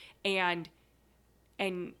 sometimes. And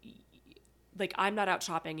like, I'm not out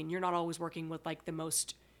shopping and you're not always working with like the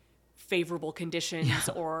most favorable conditions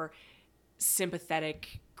or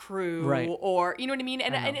sympathetic crew, Right. or, you know what I mean? I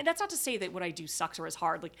know. And that's not to say that what I do sucks or is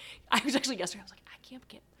hard. Like, I was actually yesterday, I was like, I can't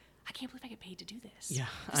believe I get paid to do this. Yeah,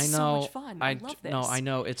 This I is know. so much fun. I love this. No, I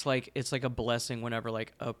know. It's like a blessing whenever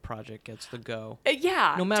like a project gets the go.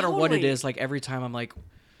 Yeah. No matter what it totally. is, like every time I'm like,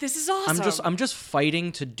 This is awesome. I'm just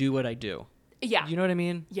fighting to do what I do. Yeah. You know what I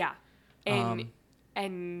mean? Yeah.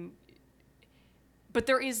 But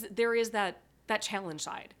there is that challenge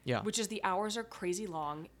side. Yeah. Which is the hours are crazy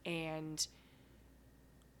long, and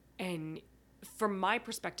from my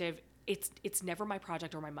perspective, it's never my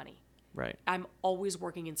project or my money. Right. I'm always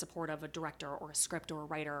working in support of a director or a script or a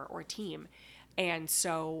writer or a team. And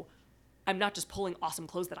so I'm not just pulling awesome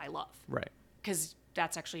clothes that I love. Right. Because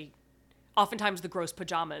that's actually, oftentimes the gross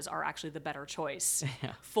pajamas are actually the better choice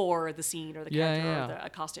Yeah. for the scene or the character or the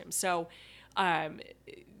costume. So that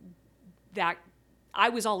I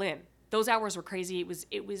was all in. Those hours were crazy.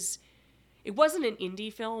 It wasn't an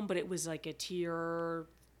indie film, but it was like a tier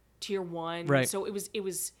one. Right. So it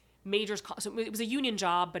was majors. So it was a union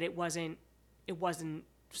job, but it wasn't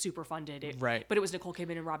super funded. Right. But it was Nicole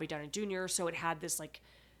Kidman and Robbie Downey Jr. So it had this like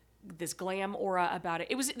this glam aura about it.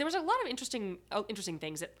 There was a lot of interesting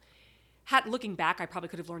things that, looking back, I probably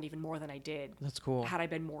could have learned even more than I did. That's cool. Had I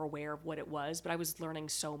been more aware of what it was, but I was learning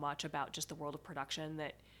so much about just the world of production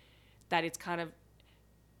that it's kind of,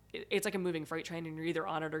 it's like a moving freight train, and you're either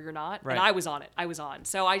on it or you're not. Right. And I was on it.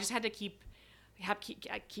 So I just had to keep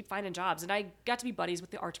finding jobs, and I got to be buddies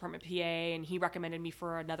with the art department PA, and he recommended me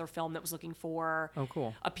for another film that was looking for Oh,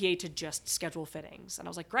 cool. a PA to just schedule fittings, and I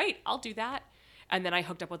was like, great, I'll do that. And then I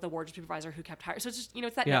hooked up with the wardrobe supervisor who kept hiring. So it's just,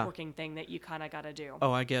 it's that networking thing that you kind of got to do.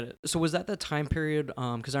 Oh, I get it. So was that the time period?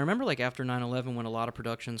 Because I remember like after 9/11 when a lot of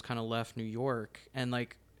productions kind of left New York, and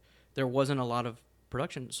like there wasn't a lot of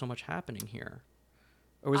production so much happening here.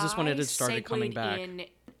 Or was this when it had started coming back?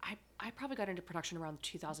 I probably got into production around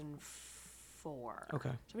 2004. Okay.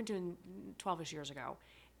 So I've been doing 12-ish years ago,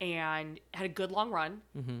 and had a good long run,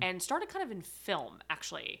 and started kind of in film,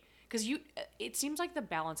 actually. Because it seems like the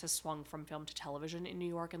balance has swung from film to television in New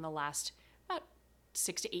York in the last about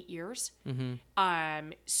 6 to 8 years.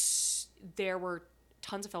 There were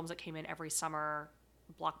tons of films that came in every summer,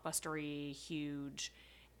 blockbustery, huge,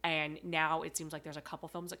 and now it seems like there's a couple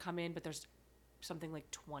films that come in, but there's something like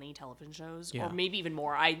 20 television shows, or maybe even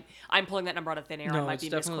more. I'm pulling that number out of thin air. I No, might it's be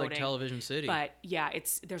definitely like misquoting. Television City. But yeah,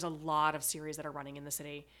 there's a lot of series that are running in the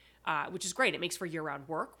city. which is great. It makes for year-round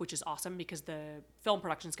work, which is awesome because the film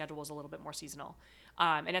production schedule was a little bit more seasonal.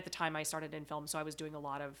 And at the time I started in film, so I was doing a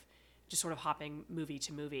lot of just sort of hopping movie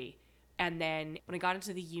to movie. And then when I got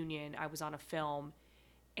into the union, I was on a film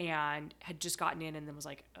and had just gotten in and then was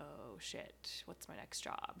like, oh shit, what's my next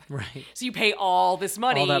job? Right. So you pay all this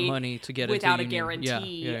money, All that money to get without into a union.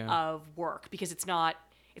 guarantee Yeah. of work, because it's not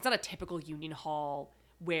a typical union hall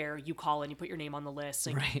where you call and you put your name on the list.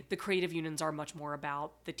 Like, Right. the creative unions are much more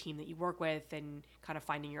about the team that you work with and kind of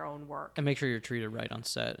finding your own work. And make sure you're treated right on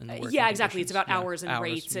set. And the working Yeah, exactly. It's conditions. about Yeah. hours and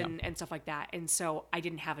rates yeah. and stuff like that. And so I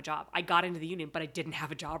didn't have a job. I got into the union, but I didn't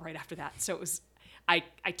have a job right after that. So it was, I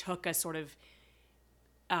took a sort of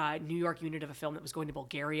New York unit of a film that was going to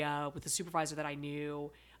Bulgaria with a supervisor that I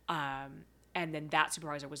knew. And then that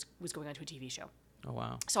supervisor was going on to a TV show. Oh,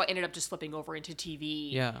 wow. So I ended up just flipping over into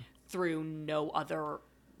TV Yeah. through no other,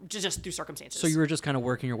 just through circumstances. So you were just kind of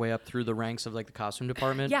working your way up through the ranks of like the costume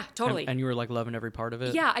department? Yeah, totally. And you were like loving every part of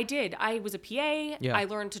it? Yeah, I did. I was a PA. Yeah. Mm-hmm. I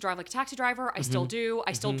learned to drive like a taxi driver. I still do.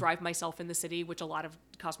 I still drive myself in the city, which a lot of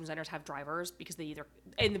costume designers have drivers because they either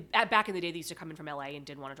back in the day they used to come in from LA and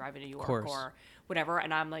didn't want to drive in New York or whatever.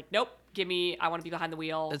 And I'm like, nope, I want to be behind the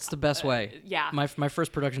wheel. It's the best way. Yeah. My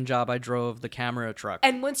first production job, I drove the camera truck.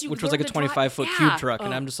 And once you which was like a learn to 25-foot drive- cube yeah. truck,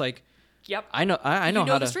 and I'm just like, Yep. I know know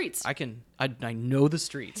how the to streets. I know the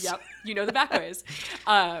streets. Yep, you know the back ways.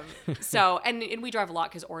 So, and we drive a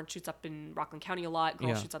lot because Orange shoots up in Rockland County a lot. Girl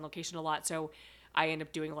Yeah. shoots on location a lot. So I end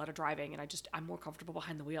up doing a lot of driving, and I'm more comfortable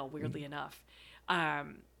behind the wheel, weirdly enough.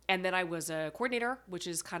 And then I was a coordinator, which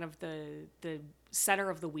is kind of the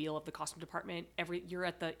center of the wheel of the costume department. You're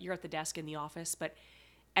at the desk in the office, but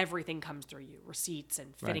everything comes through you: receipts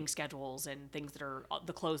and fitting schedules and things that are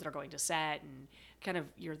the clothes that are going to set, and kind of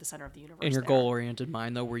you're the center of the universe. In your there. goal-oriented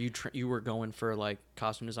mind, though, were you were going for like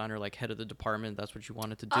costume designer, like head of the department? That's what you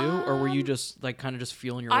wanted to do, or were you just like kind of just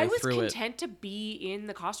feeling your way I was through it? content to be in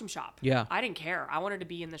the costume shop. Yeah. I didn't care. I wanted to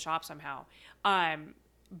be in the shop somehow.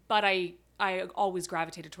 But I always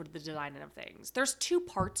gravitated toward the design end of things. There's two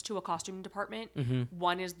parts to a costume department. Mm-hmm.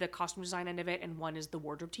 One is the costume design end of it, and one is the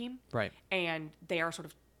wardrobe team. Right. And they're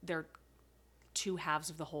two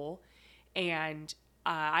halves of the whole. And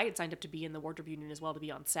I had signed up to be in the wardrobe union as well, to be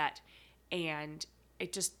on set. And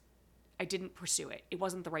I didn't pursue it. It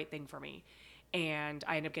wasn't the right thing for me. And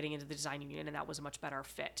I ended up getting into the design union, and that was a much better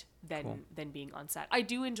fit than being on set. I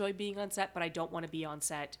do enjoy being on set, but I don't want to be on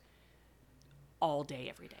set all day,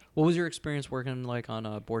 every day. What was your experience working like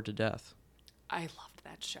on Bored to Death? I loved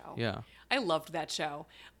that show. Yeah. I loved that show.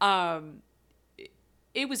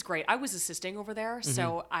 It was great. I was assisting over there,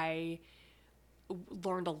 so I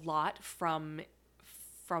learned a lot from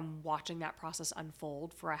watching that process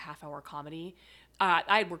unfold for a half-hour comedy.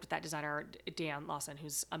 I had worked with that designer, Dan Lawson,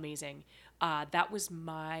 who's amazing. That was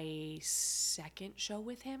my second show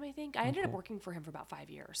with him, I think. I ended up working for him for about 5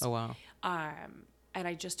 years. Oh, wow. And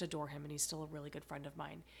I just adore him, and he's still a really good friend of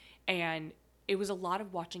mine. And it was a lot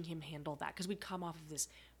of watching him handle that, because we'd come off of this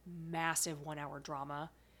massive 1-hour drama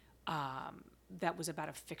that was about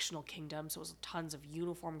a fictional kingdom. So it was tons of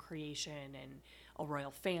uniform creation and a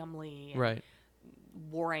royal family and Right.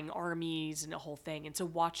 warring armies and a whole thing. And so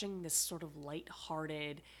watching this sort of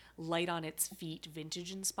light-hearted, light on its feet,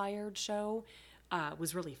 vintage-inspired show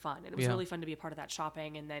was really fun. And it was really fun to be a part of that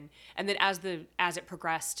shopping. And then as it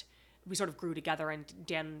progressed, we sort of grew together, and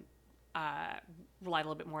Dan relied a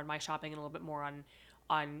little bit more on my shopping and a little bit more on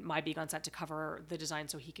my being on set to cover the design,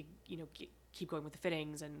 so he could, keep going with the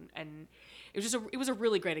fittings, and it was a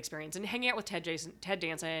really great experience. And hanging out with Ted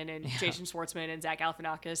Danson and Jason Schwartzman and Zach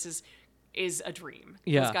Galifianakis is a dream.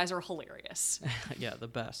 Yeah. Those guys are hilarious. Yeah, the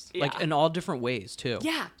best. Yeah. Like in all different ways too.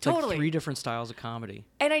 Yeah, It's like totally. 3 different styles of comedy.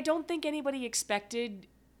 And I don't think anybody expected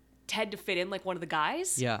Ted to fit in like one of the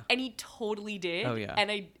guys. Yeah. And he totally did. Oh, yeah. And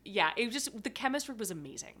it was just, the chemistry was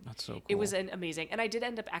amazing. That's so cool. It was amazing. And I did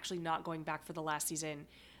end up actually not going back for the last season.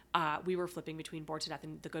 We were flipping between Bored to Death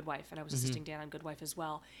and The Good Wife, and I was assisting Dan on Good Wife as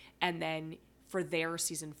well. And then for their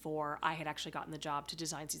season 4, I had actually gotten the job to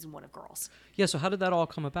design season 1 of Girls. Yeah, so how did that all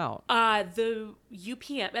come about? The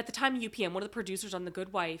UPM, at the time UPM, one of the producers on The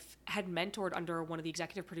Good Wife had mentored under one of the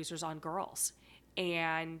executive producers on Girls.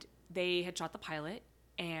 And they had shot the pilot,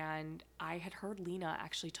 and I had heard Lena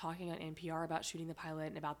actually talking on NPR about shooting the pilot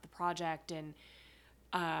and about the project. And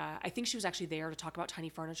I think she was actually there to talk about Tiny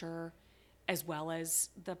Furniture as well as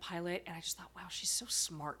the pilot. And I just thought, wow, she's so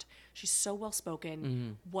smart. She's so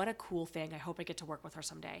well-spoken. What a cool thing. I hope I get to work with her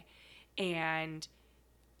someday. And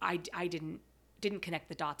I didn't connect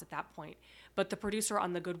the dots at that point. But the producer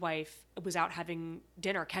on The Good Wife was out having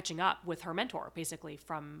dinner, catching up with her mentor, basically,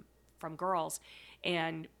 from Girls.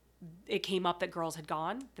 And it came up that girls had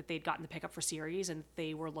gone, that they'd gotten the pickup for series, and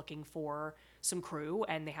they were looking for some crew,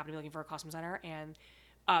 and they happened to be looking for a costume designer. And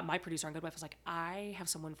my producer on Good Wife was like, I have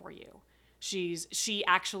someone for you. She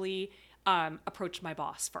actually approached my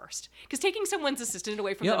boss first, because taking someone's assistant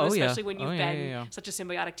away from them, especially when you've been such a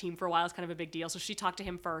symbiotic team for a while, is kind of a big deal. So she talked to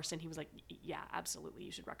him first, and he was like, yeah, absolutely,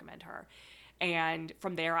 you should recommend her. And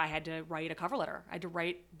from there, I had to write a cover letter. I had to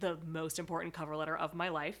write the most important cover letter of my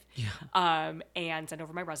life, and send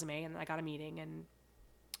over my resume. And I got a meeting, and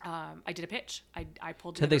I did a pitch. I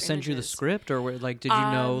pulled. Did they send you the script, or like, did you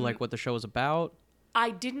know like what the show was about?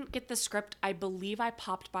 I didn't get the script. I believe I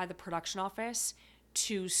popped by the production office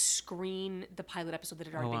to screen the pilot episode that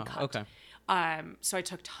had already been cut. Okay. So I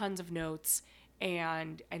took tons of notes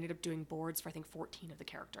and ended up doing boards for I think 14 of the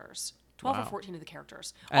characters. 12 or 14 of the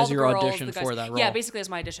characters. As all your the girls, audition the guys. for that role. Yeah, basically as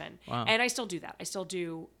my audition. Wow. And I still do that. I still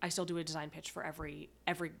do a design pitch for every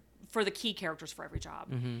for the key characters for every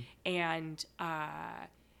job. Mm-hmm. And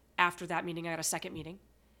after that meeting, I got a second meeting.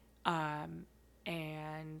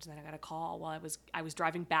 And then I got a call while I was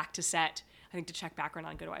driving back to set, I think, to check background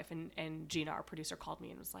on Good Wife, and Gina, our producer, called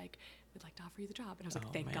me and was like, we'd like to offer you the job. And I was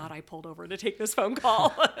like, thank God I pulled over to take this phone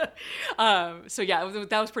call. So yeah,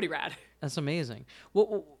 that was pretty rad. That's amazing.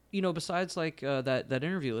 Well, you know, besides like that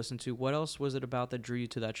interview you listened to, what else was it about that drew you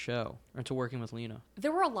to that show or to working with Lena?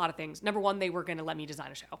 There were a lot of things. Number one, they were going to let me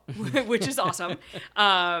design a show, which is awesome.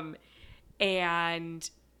 And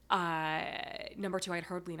number two, I'd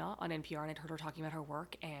heard Lena on NPR, and I'd heard her talking about her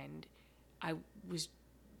work, and I was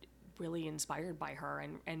really inspired by her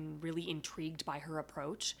and really intrigued by her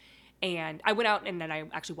approach. And I went out and then I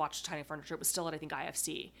actually watched Tiny Furniture. It was still at, I think,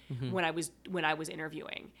 IFC when I was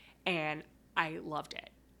interviewing, and I loved it.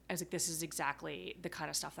 I was like, this is exactly the kind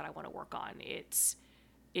of stuff that I want to work on. It's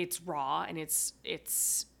raw, and it's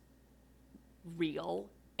real,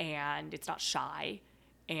 and it's not shy,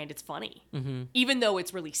 and it's funny. Mm-hmm. Even though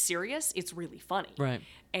it's really serious, it's really funny. Right.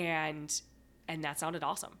 And that sounded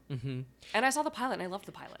awesome. Mm-hmm. And I saw the pilot, and I loved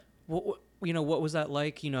the pilot. What you know, what was that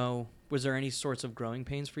like? You know, was there any sorts of growing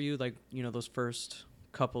pains for you? Like, you know, those first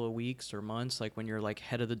couple of weeks or months, like when you're like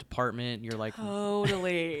head of the department, you're like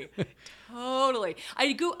totally.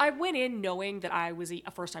 I went in knowing that I was a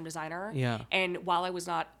first-time designer. Yeah. And while I was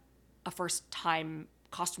not a first-time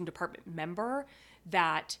costume department member,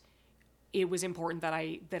 that it was important that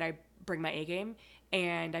I bring my A game,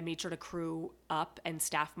 and I made sure to crew up and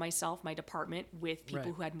staff my department with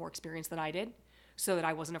people who had more experience than I did, so that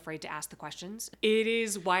I wasn't afraid to ask the questions. It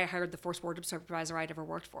is why I hired the first wardrobe supervisor I'd ever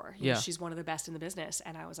worked for. You know, she's one of the best in the business,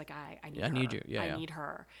 and I was like, I need her. I need you. I need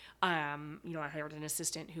her. You know, I hired an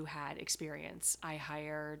assistant who had experience. I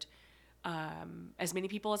hired as many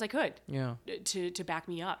people as I could to back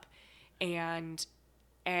me up. And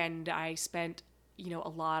I spent, you know, a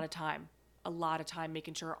lot of time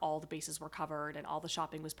making sure all the bases were covered and all the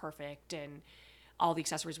shopping was perfect and all the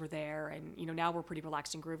accessories were there. And, you know, now we're pretty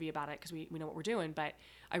relaxed and groovy about it because we know what we're doing, but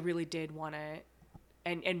I really did want to,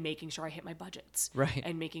 and making sure I hit my budgets. Right.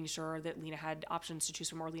 And making sure that Lena had options to choose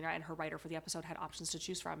from, or Lena and her writer for the episode had options to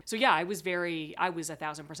choose from. So yeah, I was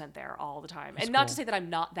 1,000% there all the time. That's and not cool. to say that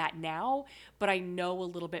I'm not that now, but I know a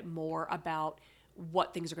little bit more about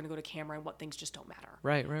what things are going to go to camera and what things just don't matter.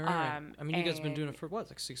 Right. I mean, you guys have been doing it for what,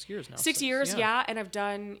 like 6 years now? 6 years, yeah. And I've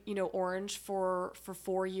done, you know, Orange for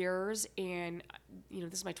 4 years, and, you know,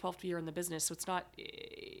 this is my 12th year in the business, so it's not,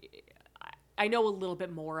 I know a little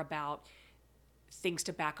bit more about things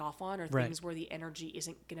to back off on, or things where the energy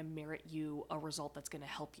isn't going to merit you a result that's going to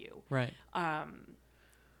help you. Right.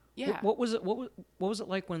 Yeah. What was it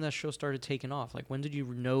like when that show started taking off? Like, when did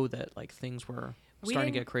you know that like things were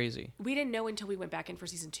starting to get crazy? We didn't know until we went back in for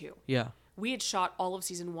season 2. Yeah. We had shot all of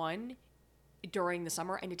season 1 during the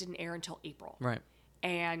summer, and it didn't air until April. Right.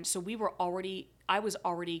 And so I was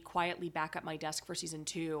already quietly back at my desk for season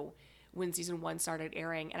 2 when season 1 started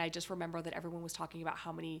airing. And I just remember that everyone was talking about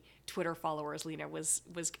how many Twitter followers Lena was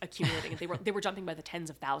accumulating. And they were jumping by the tens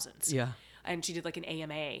of thousands. Yeah. And she did like an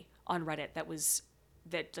AMA on Reddit that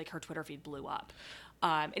like her Twitter feed blew up.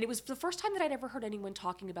 And it was the first time that I'd ever heard anyone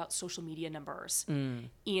talking about social media numbers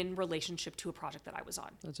in relationship to a project that I was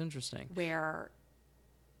on. That's interesting. Where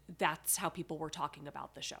that's how people were talking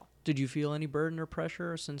about the show. Did you feel any burden or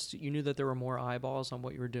pressure since you knew that there were more eyeballs on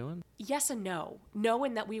what you were doing? Yes and no. No,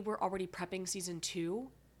 in that we were already prepping season 2.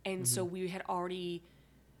 And so we had already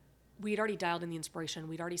dialed in the inspiration.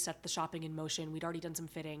 We'd already set the shopping in motion. We'd already done some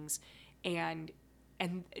fittings. And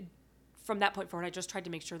from that point forward, I just tried to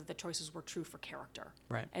make sure that the choices were true for character,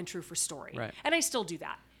 right, and true for story, right. And I still do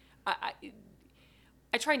that.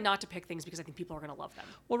 I try not to pick things because I think people are going to love them.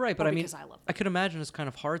 Well, right, but or I mean, because I love them. I could imagine it's kind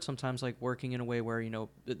of hard sometimes, like working in a way where, you know,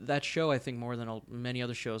 that show, I think more than many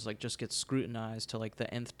other shows, like just gets scrutinized to like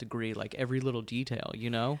the nth degree, like every little detail, you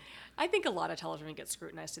know? I think a lot of television gets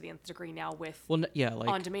scrutinized to the nth degree now with Well, yeah, like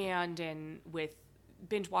on demand and with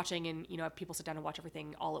binge watching, and you know, people sit down and watch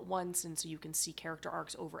everything all at once, and so you can see character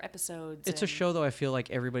arcs over episodes. it's a show though. I feel like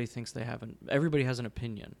everybody thinks everybody has an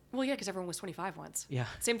opinion. Well, yeah, because everyone was 25 once. Yeah.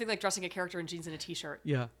 Same thing like dressing a character in jeans and a t-shirt.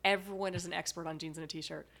 Yeah. Everyone is an expert on jeans and a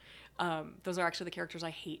t-shirt. Those are actually the characters I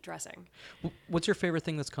hate dressing. What's your favorite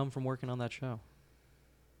thing that's come from working on that show?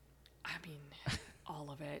 I mean, all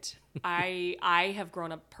of it. I have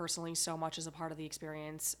grown up personally so much as a part of the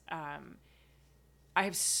experience. I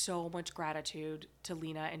have so much gratitude to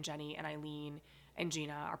Lena and Jenny and Eileen and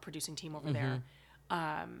Gina, our producing team over there,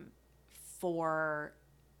 for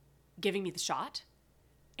giving me the shot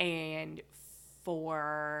and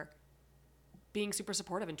for being super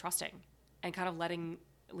supportive and trusting and kind of letting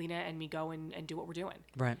Lena and me go and do what we're doing.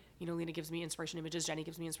 Right. You know, Lena gives me inspiration images, Jenny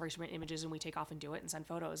gives me inspiration images, and we take off and do it and send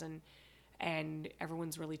photos, and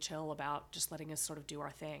everyone's really chill about just letting us sort of do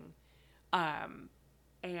our thing. And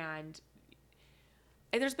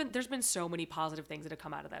there's been so many positive things that have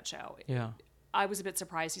come out of that show. Yeah. I was a bit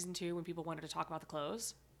surprised season 2 when people wanted to talk about the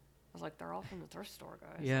clothes. I was like, they're all from the thrift store,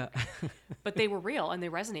 guys. Yeah. But they were real and they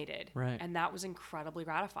resonated. Right. And that was incredibly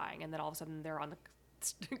gratifying. And then all of a sudden they're on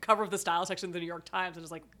the cover of the style section of the New York Times. And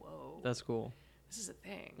it's like, whoa. That's cool. This is a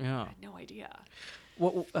thing. Yeah. I had no idea.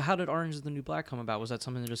 How did Orange is the New Black come about? Was that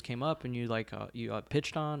something that just came up and you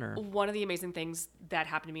pitched on, or? One of the amazing things that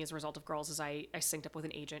happened to me as a result of Girls is I synced up with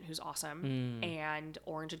an agent who's awesome, and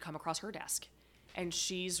Orange had come across her desk, and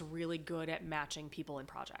she's really good at matching people in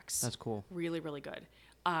projects. That's cool. Really, really good.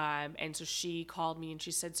 And so she called me and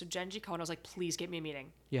she said, so Genji Cohen, I was like, please get me a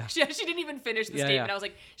meeting. Yeah. She didn't even finish the statement. Yeah. I was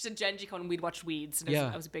like, she said Genji Cohen, we'd watched Weeds, and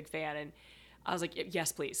I was a big fan, and I was like,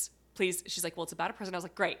 yes, please. Please. She's like, well, it's about a president. I was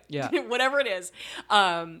like, great. Yeah. Whatever it is.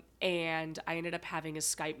 And I ended up having a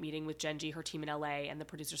Skype meeting with Genji, her team in LA, and the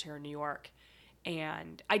producers here in New York.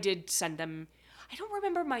 And I did send them, I don't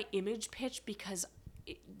remember my image pitch because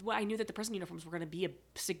I knew that the prison uniforms were going to be a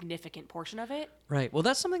significant portion of it. Right. Well,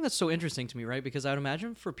 that's something that's so interesting to me, right? Because I would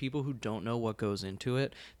imagine for people who don't know what goes into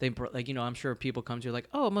it, I'm sure people come to you like,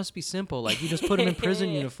 oh, it must be simple. Like you just put them in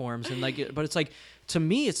prison uniforms and but it's like, to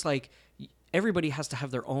me, it's like, everybody has to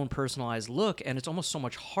have their own personalized look, and it's almost so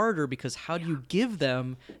much harder because how do you give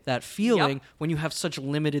them that feeling when you have such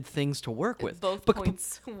limited things to work with? Both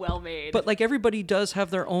points well made. But like everybody does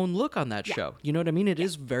have their own look on that show. You know what I mean? It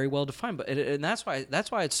is very well defined, but and that's why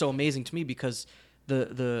it's so amazing to me because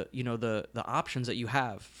the options that you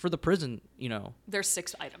have for the prison, there's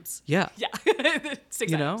 6 items. Yeah.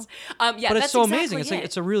 6 items. But that's it's so exactly amazing. It's like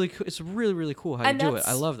it's really really cool how you do it.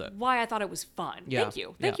 I love that. Why I thought it was fun. Yeah.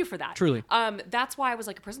 Thank you for that. Truly. That's why I was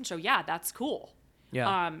like, a prison show. Yeah, that's cool.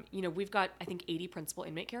 Yeah. We've got I think 80 principal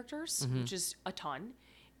inmate characters, which is a ton,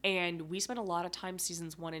 and we spent a lot of time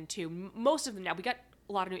seasons 1 and 2. Most of them now. We got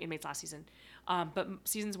a lot of new inmates last season, but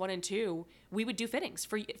seasons 1 and 2 we would do fittings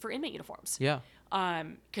for inmate uniforms. Yeah.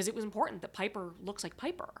 Because it was important that Piper looks like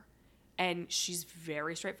Piper. And she's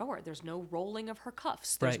very straightforward. There's no rolling of her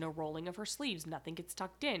cuffs. There's no rolling of her sleeves. Nothing gets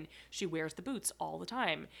tucked in. She wears the boots all the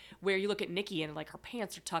time. Where you look at Nikki and like her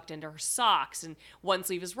pants are tucked into her socks and one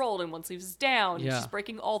sleeve is rolled and one sleeve is down. Yeah. She's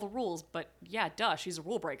breaking all the rules. But yeah, duh, she's a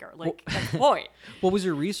rule breaker. Like, that's the point. What was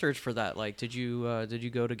your research for that? Like, did you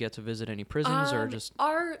go to get to visit any prisons or just?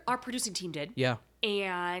 Our producing team did. Yeah.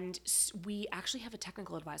 And we actually have a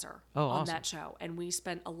technical advisor on awesome. that show. And we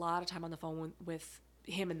spent a lot of time on the phone with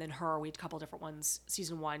him and then her. We had a couple different ones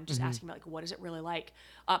season 1, just asking about like, what is it really like?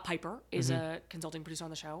 Piper is a consulting producer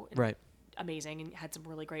on the show. Right. Amazing, and had some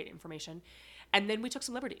really great information. And then we took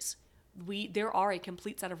some liberties. There are a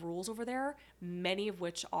complete set of rules over there, many of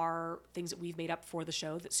which are things that we've made up for the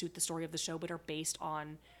show that suit the story of the show, but are based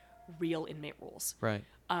on real inmate rules. Right.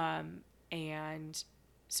 And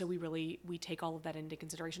so we take all of that into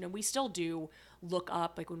consideration, and we still do look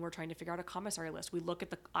up, like when we're trying to figure out a commissary list, we look at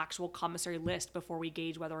the actual commissary list before we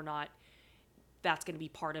gauge whether or not that's going to be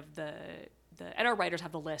part of the and our writers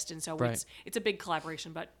have the list, and so it's a big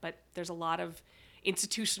collaboration, but there's a lot of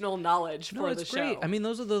institutional knowledge for the show. Great. I mean,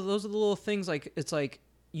 those are the little things, like it's like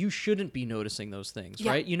you shouldn't be noticing those things,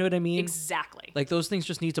 right? You know what I mean? Exactly. Like those things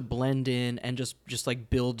just need to blend in and just like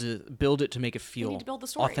build it to make it feel need to build the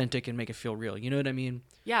story. authentic and make it feel real. You know what I mean?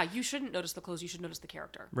 Yeah, you shouldn't notice the clothes. You should notice the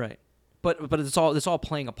character. Right. But it's all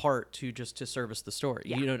playing a part to service the story.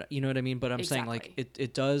 Yeah. You know what I mean? But I'm saying like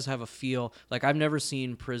it does have a feel like I've never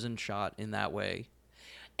seen prison shot in that way.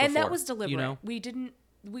 And that before, was deliberate. You know? We didn't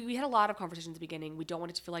we had a lot of conversations at the beginning. We don't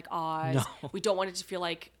want it to feel like Oz. No. We don't want it to feel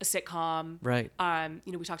like a sitcom. Right.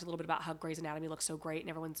 You know, we talked a little bit about how Grey's Anatomy looks so great and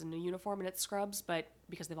everyone's in a uniform and it's scrubs, but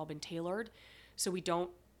because they've all been tailored. So we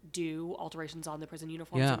don't do alterations on the prison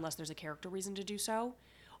uniforms unless there's a character reason to do so,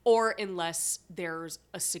 or unless there's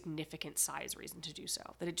a significant size reason to do so.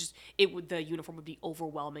 That the uniform would be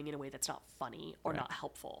overwhelming in a way that's not funny or not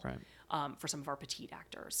helpful for some of our petite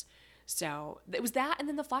actors. So it was that, and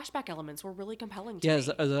then the flashback elements were really compelling to me. Is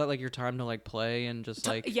that like your time to like play and just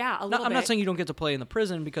like a little bit. I'm not saying you don't get to play in the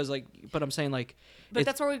prison because like, but I'm saying like, but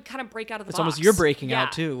that's where we kind of break out of the box. It's almost you're breaking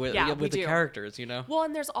out too with the characters, you know. Well,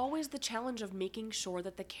 and there's always the challenge of making sure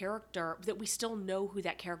that that we still know who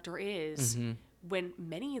that character is. When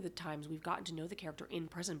many of the times we've gotten to know the character in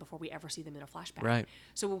prison before we ever see them in a flashback. Right.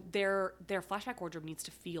 So their flashback wardrobe needs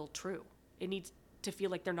to feel true. It needs to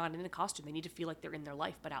feel like they're not in a costume. They need to feel like they're in their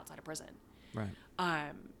life, but outside of prison. Right.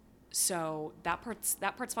 So that part's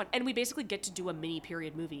fun, and we basically get to do a mini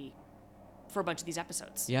period movie for a bunch of these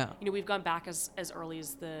episodes. Yeah. You know, we've gone back as early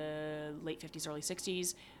as the late 50s, early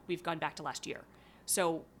 60s. We've gone back to last year,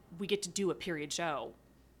 so we get to do a period show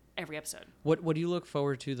every episode. What do you look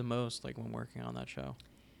forward to the most, like when working on that show?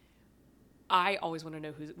 I always want to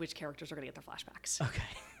know which characters are going to get their flashbacks. Okay.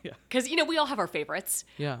 Yeah. Because, you know, we all have our favorites.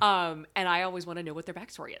 Yeah. And I always want to know what their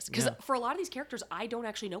backstory is. Because for a lot of these characters, I don't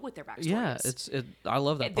actually know what their backstory is. Yeah, I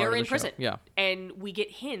love that part They're of the in prison. show. Yeah. And we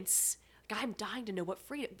get hints. God, I'm dying to know what's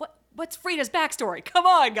Frida's backstory. Come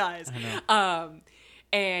on, guys. I know.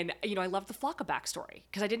 And, you know, I love the Flocka backstory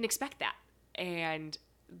because I didn't expect that. And,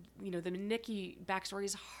 you know, the Nikki backstory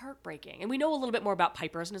is heartbreaking. And we know a little bit more about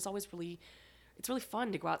Piper's, and it's really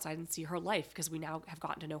fun to go outside and see her life because we now have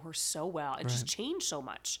gotten to know her so well, and she's changed so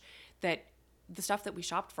much that the stuff that we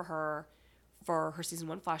shopped for her season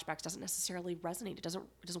 1 flashbacks doesn't necessarily resonate. It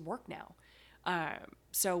doesn't work now.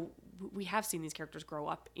 So we have seen these characters grow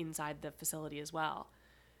up inside the facility as well.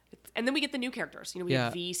 And then we get the new characters. You know, we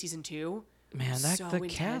have V season 2. Man, the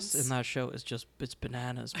cast in that show is it's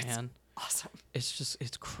bananas, man. Awesome.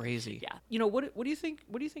 It's crazy. Yeah. You know, what do you think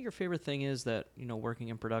your favorite thing is that, you know, working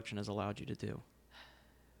in production has allowed you to do?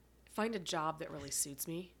 Find a job that really suits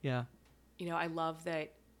me. Yeah. You know, I love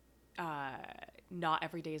that not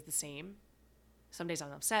every day is the same. Some days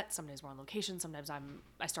I'm upset, some days we're on location, sometimes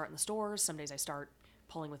I start in the stores, some days I start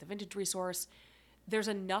pulling with a vintage resource. There's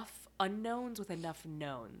enough unknowns with enough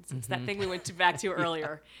knowns. It's that thing we went back to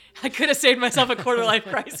earlier. I could have saved myself a quarter-life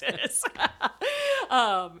crisis.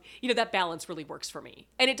 You know, that balance really works for me.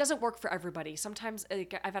 And it doesn't work for everybody. Sometimes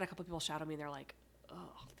I've had a couple people shout at me and they're like,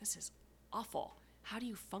 oh, this is awful. How do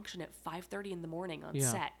you function at 5:30 in the morning on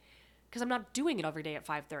set? Because I'm not doing it every day at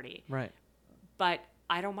 5:30. Right. But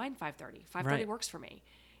I don't mind 5:30. 5:30 Right. works for me.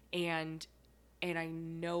 And I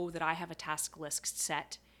know that I have a task list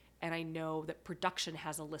set, and I know that production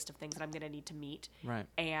has a list of things that I'm going to need to meet. Right.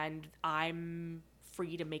 And I'm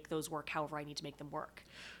free to make those work however I need to make them work.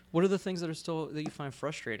 What are the things that you find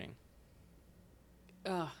frustrating?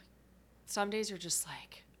 Some days you're just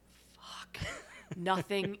like, fuck,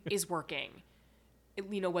 nothing is working.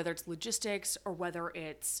 You know, whether it's logistics or whether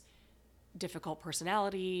it's difficult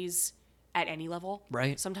personalities at any level.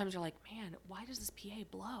 Right. Sometimes you're like, man, why does this PA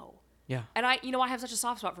blow? Yeah. And I have such a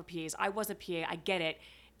soft spot for PAs. I was a PA. I get it.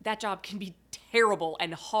 That job can be terrible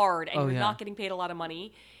and hard, and you're not getting paid a lot of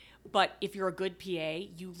money. But if you're a good PA,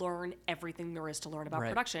 you learn everything there is to learn about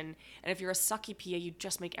production. And if you're a sucky PA, you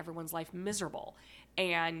just make everyone's life miserable.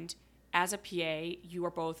 And as a PA, you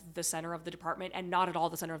are both the center of the department and not at all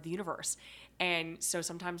the center of the universe. And so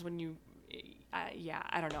sometimes when you, I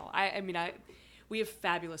don't know. We have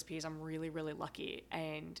fabulous PAs. I'm really, really lucky.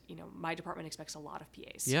 And, you know, my department expects a lot of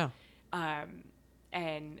PAs. Yeah.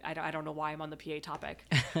 And I don't know why I'm on the PA topic,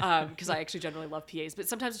 because I actually generally love PAs. But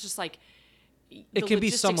sometimes it's just like, it can be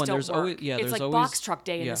someone. There's always it's like always, box truck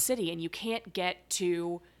day in the city, and you can't get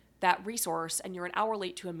to that resource, and you're an hour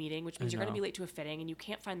late to a meeting, which means you're going to be late to a fitting, and you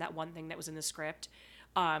can't find that one thing that was in the script,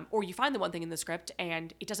 or you find the one thing in the script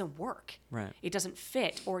and it doesn't work. Right. It doesn't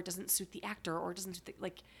fit, or it doesn't suit the actor, or it doesn't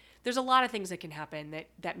suit there's a lot of things that can happen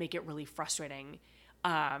that make it really frustrating.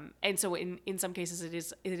 And so in some cases it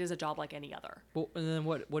is a job like any other. Well, and then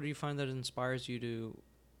what do you find that inspires you to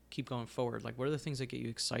keep going forward? Like, what are the things that get you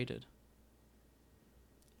excited?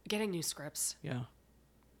 Getting new scripts. Yeah.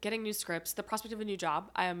 Getting new scripts, the prospect of a new job.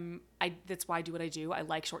 That's why I do what I do. I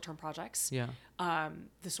like short-term projects. Yeah.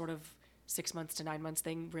 The sort of 6 months to 9 months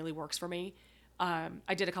thing really works for me.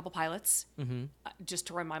 I did a couple pilots just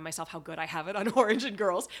to remind myself how good I have it on Orange and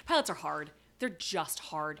Girls. Pilots are hard. They're just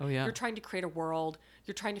hard. Oh, yeah. You're trying to create a world.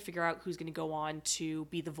 you're trying to figure out who's going to go on to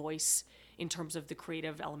be the voice in terms of the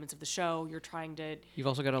creative elements of the show. You're trying to You've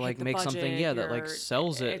also got to like the make something, budget, that like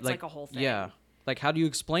sells it. It's like a whole thing. Yeah. Like, how do you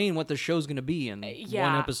explain what the show's going to be in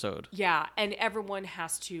one episode? Yeah, and everyone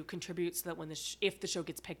has to contribute so that when if the show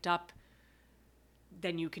gets picked up,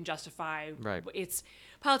 then you can justify. Right.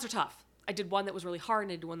 Pilots are tough. I did one that was really hard,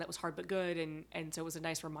 and I did one that was hard but good, and so it was a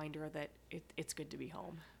nice reminder that it's good to be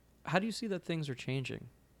home. How do you see that things are changing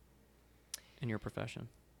in your profession?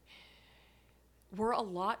 We're a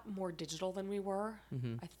lot more digital than we were.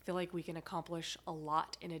 Mm-hmm. I feel like we can accomplish a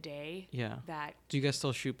lot in a day. Yeah. That Do you guys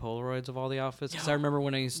still shoot Polaroids of all the outfits? Because No. I remember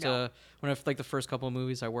when I used No. like the first couple of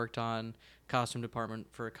movies I worked on, costume department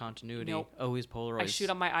for continuity, Nope. always Polaroids. I shoot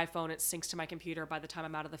on my iPhone. It syncs to my computer. By the time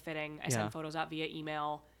I'm out of the fitting, I Yeah. send photos out via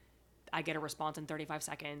email. I get a response in 35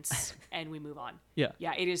 seconds, and we move on. Yeah.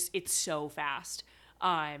 Yeah, it's so fast.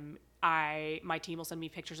 My team will send me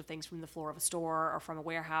pictures of things from the floor of a store or from a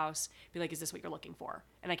warehouse, be like, is this what you're looking for?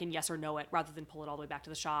 And I can yes or no it rather than pull it all the way back to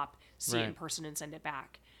the shop, see it in Right. person and send it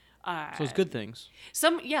back. So it's good things.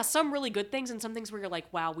 Some really good things, and some things where you're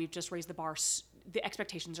like, wow, we've just raised the bar. The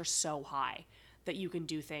expectations are so high that you can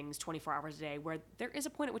do things 24 hours a day, where there is a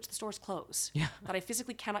point at which the stores close. Yeah. That I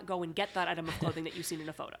physically cannot go and get that item of clothing that you've seen in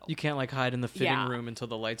a photo. You can't like hide in the fitting Yeah. room until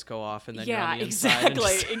the lights go off and then Yeah, you're on the inside. And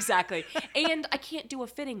just- exactly. And I can't do a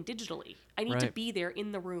fitting digitally. I need to Right. be there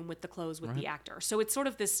in the room with the clothes with the actor. So it's sort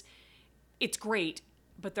of this. It's great,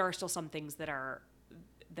 but there are still some things that are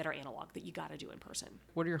analog that you got to do in person.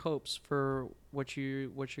 What are your hopes for what you're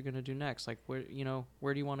gonna do next? Like, where do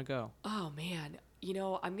you want to go? Oh man,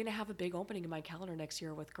 I'm gonna have a big opening in my calendar next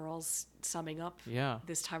year with Girls summing up. Yeah.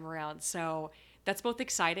 This time around, so that's both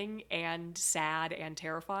exciting and sad and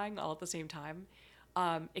terrifying all at the same time.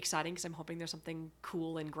 Exciting because I'm hoping there's something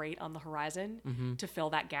cool and great on the horizon to fill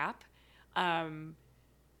that gap.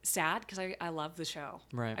 Sad because I love the show.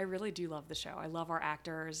 Right. I really do love the show. I love our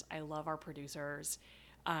actors. I love our producers.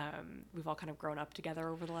 We've all kind of grown up together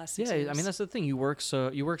over the last 6 years. I mean, that's the thing. You work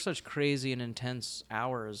such crazy and intense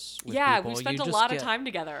hours with yeah, people. we've spent You a just lot of get- time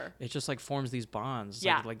together. It just like forms these bonds.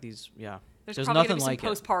 Yeah. Like these. Yeah. There's There's probably nothing going to be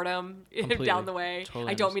like some it. postpartum Completely. down the way.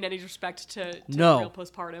 Totally I don't mean any disrespect to No. real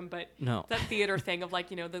postpartum, but No. that theater thing of like,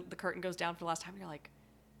 the curtain goes down for the last time and you're like,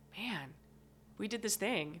 man, we did this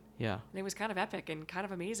thing. Yeah. And it was kind of epic and kind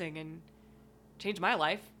of amazing and changed my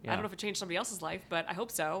life. Yeah. I don't know if it changed somebody else's life, but I hope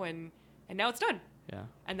so. And now it's done. Yeah.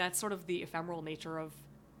 And that's sort of the ephemeral nature of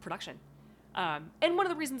production. And one of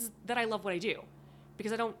the reasons that I love what I do,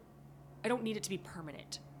 because I don't need it to be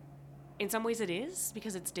permanent. In some ways it is,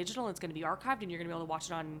 because it's digital and it's going to be archived and you're going to be able to watch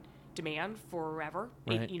it on demand forever.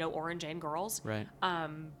 Right. Orange and Girls. Right.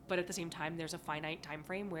 But at the same time, there's a finite time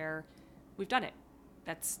frame where we've done it.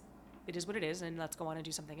 It is what it is, and let's go on and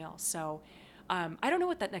do something else. So I don't know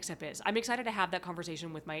what that next step is. I'm excited to have that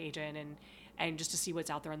conversation with my agent and just to see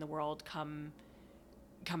what's out there in the world come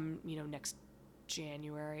next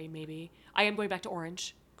January maybe. I am going back to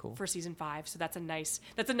Orange. Cool. For season 5, so that's a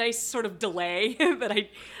nice sort of delay that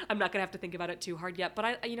I'm not gonna have to think about it too hard yet. But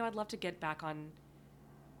I'd love to get back on.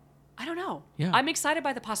 I don't know. Yeah. I'm excited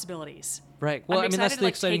by the possibilities. Right. Well, I'm I mean, that's excited the to,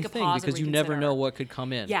 like, exciting take a thing pause and because you never reconsider. know what could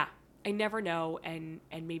come in. Yeah, I never know, and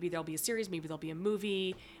maybe there'll be a series, maybe there'll be a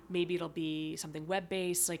movie, maybe it'll be something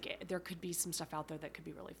web-based. Like there could be some stuff out there that could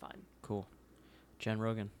be really fun. Cool. Jen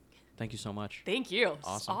Rogan, thank you so much. Thank you.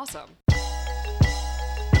 Awesome. Awesome.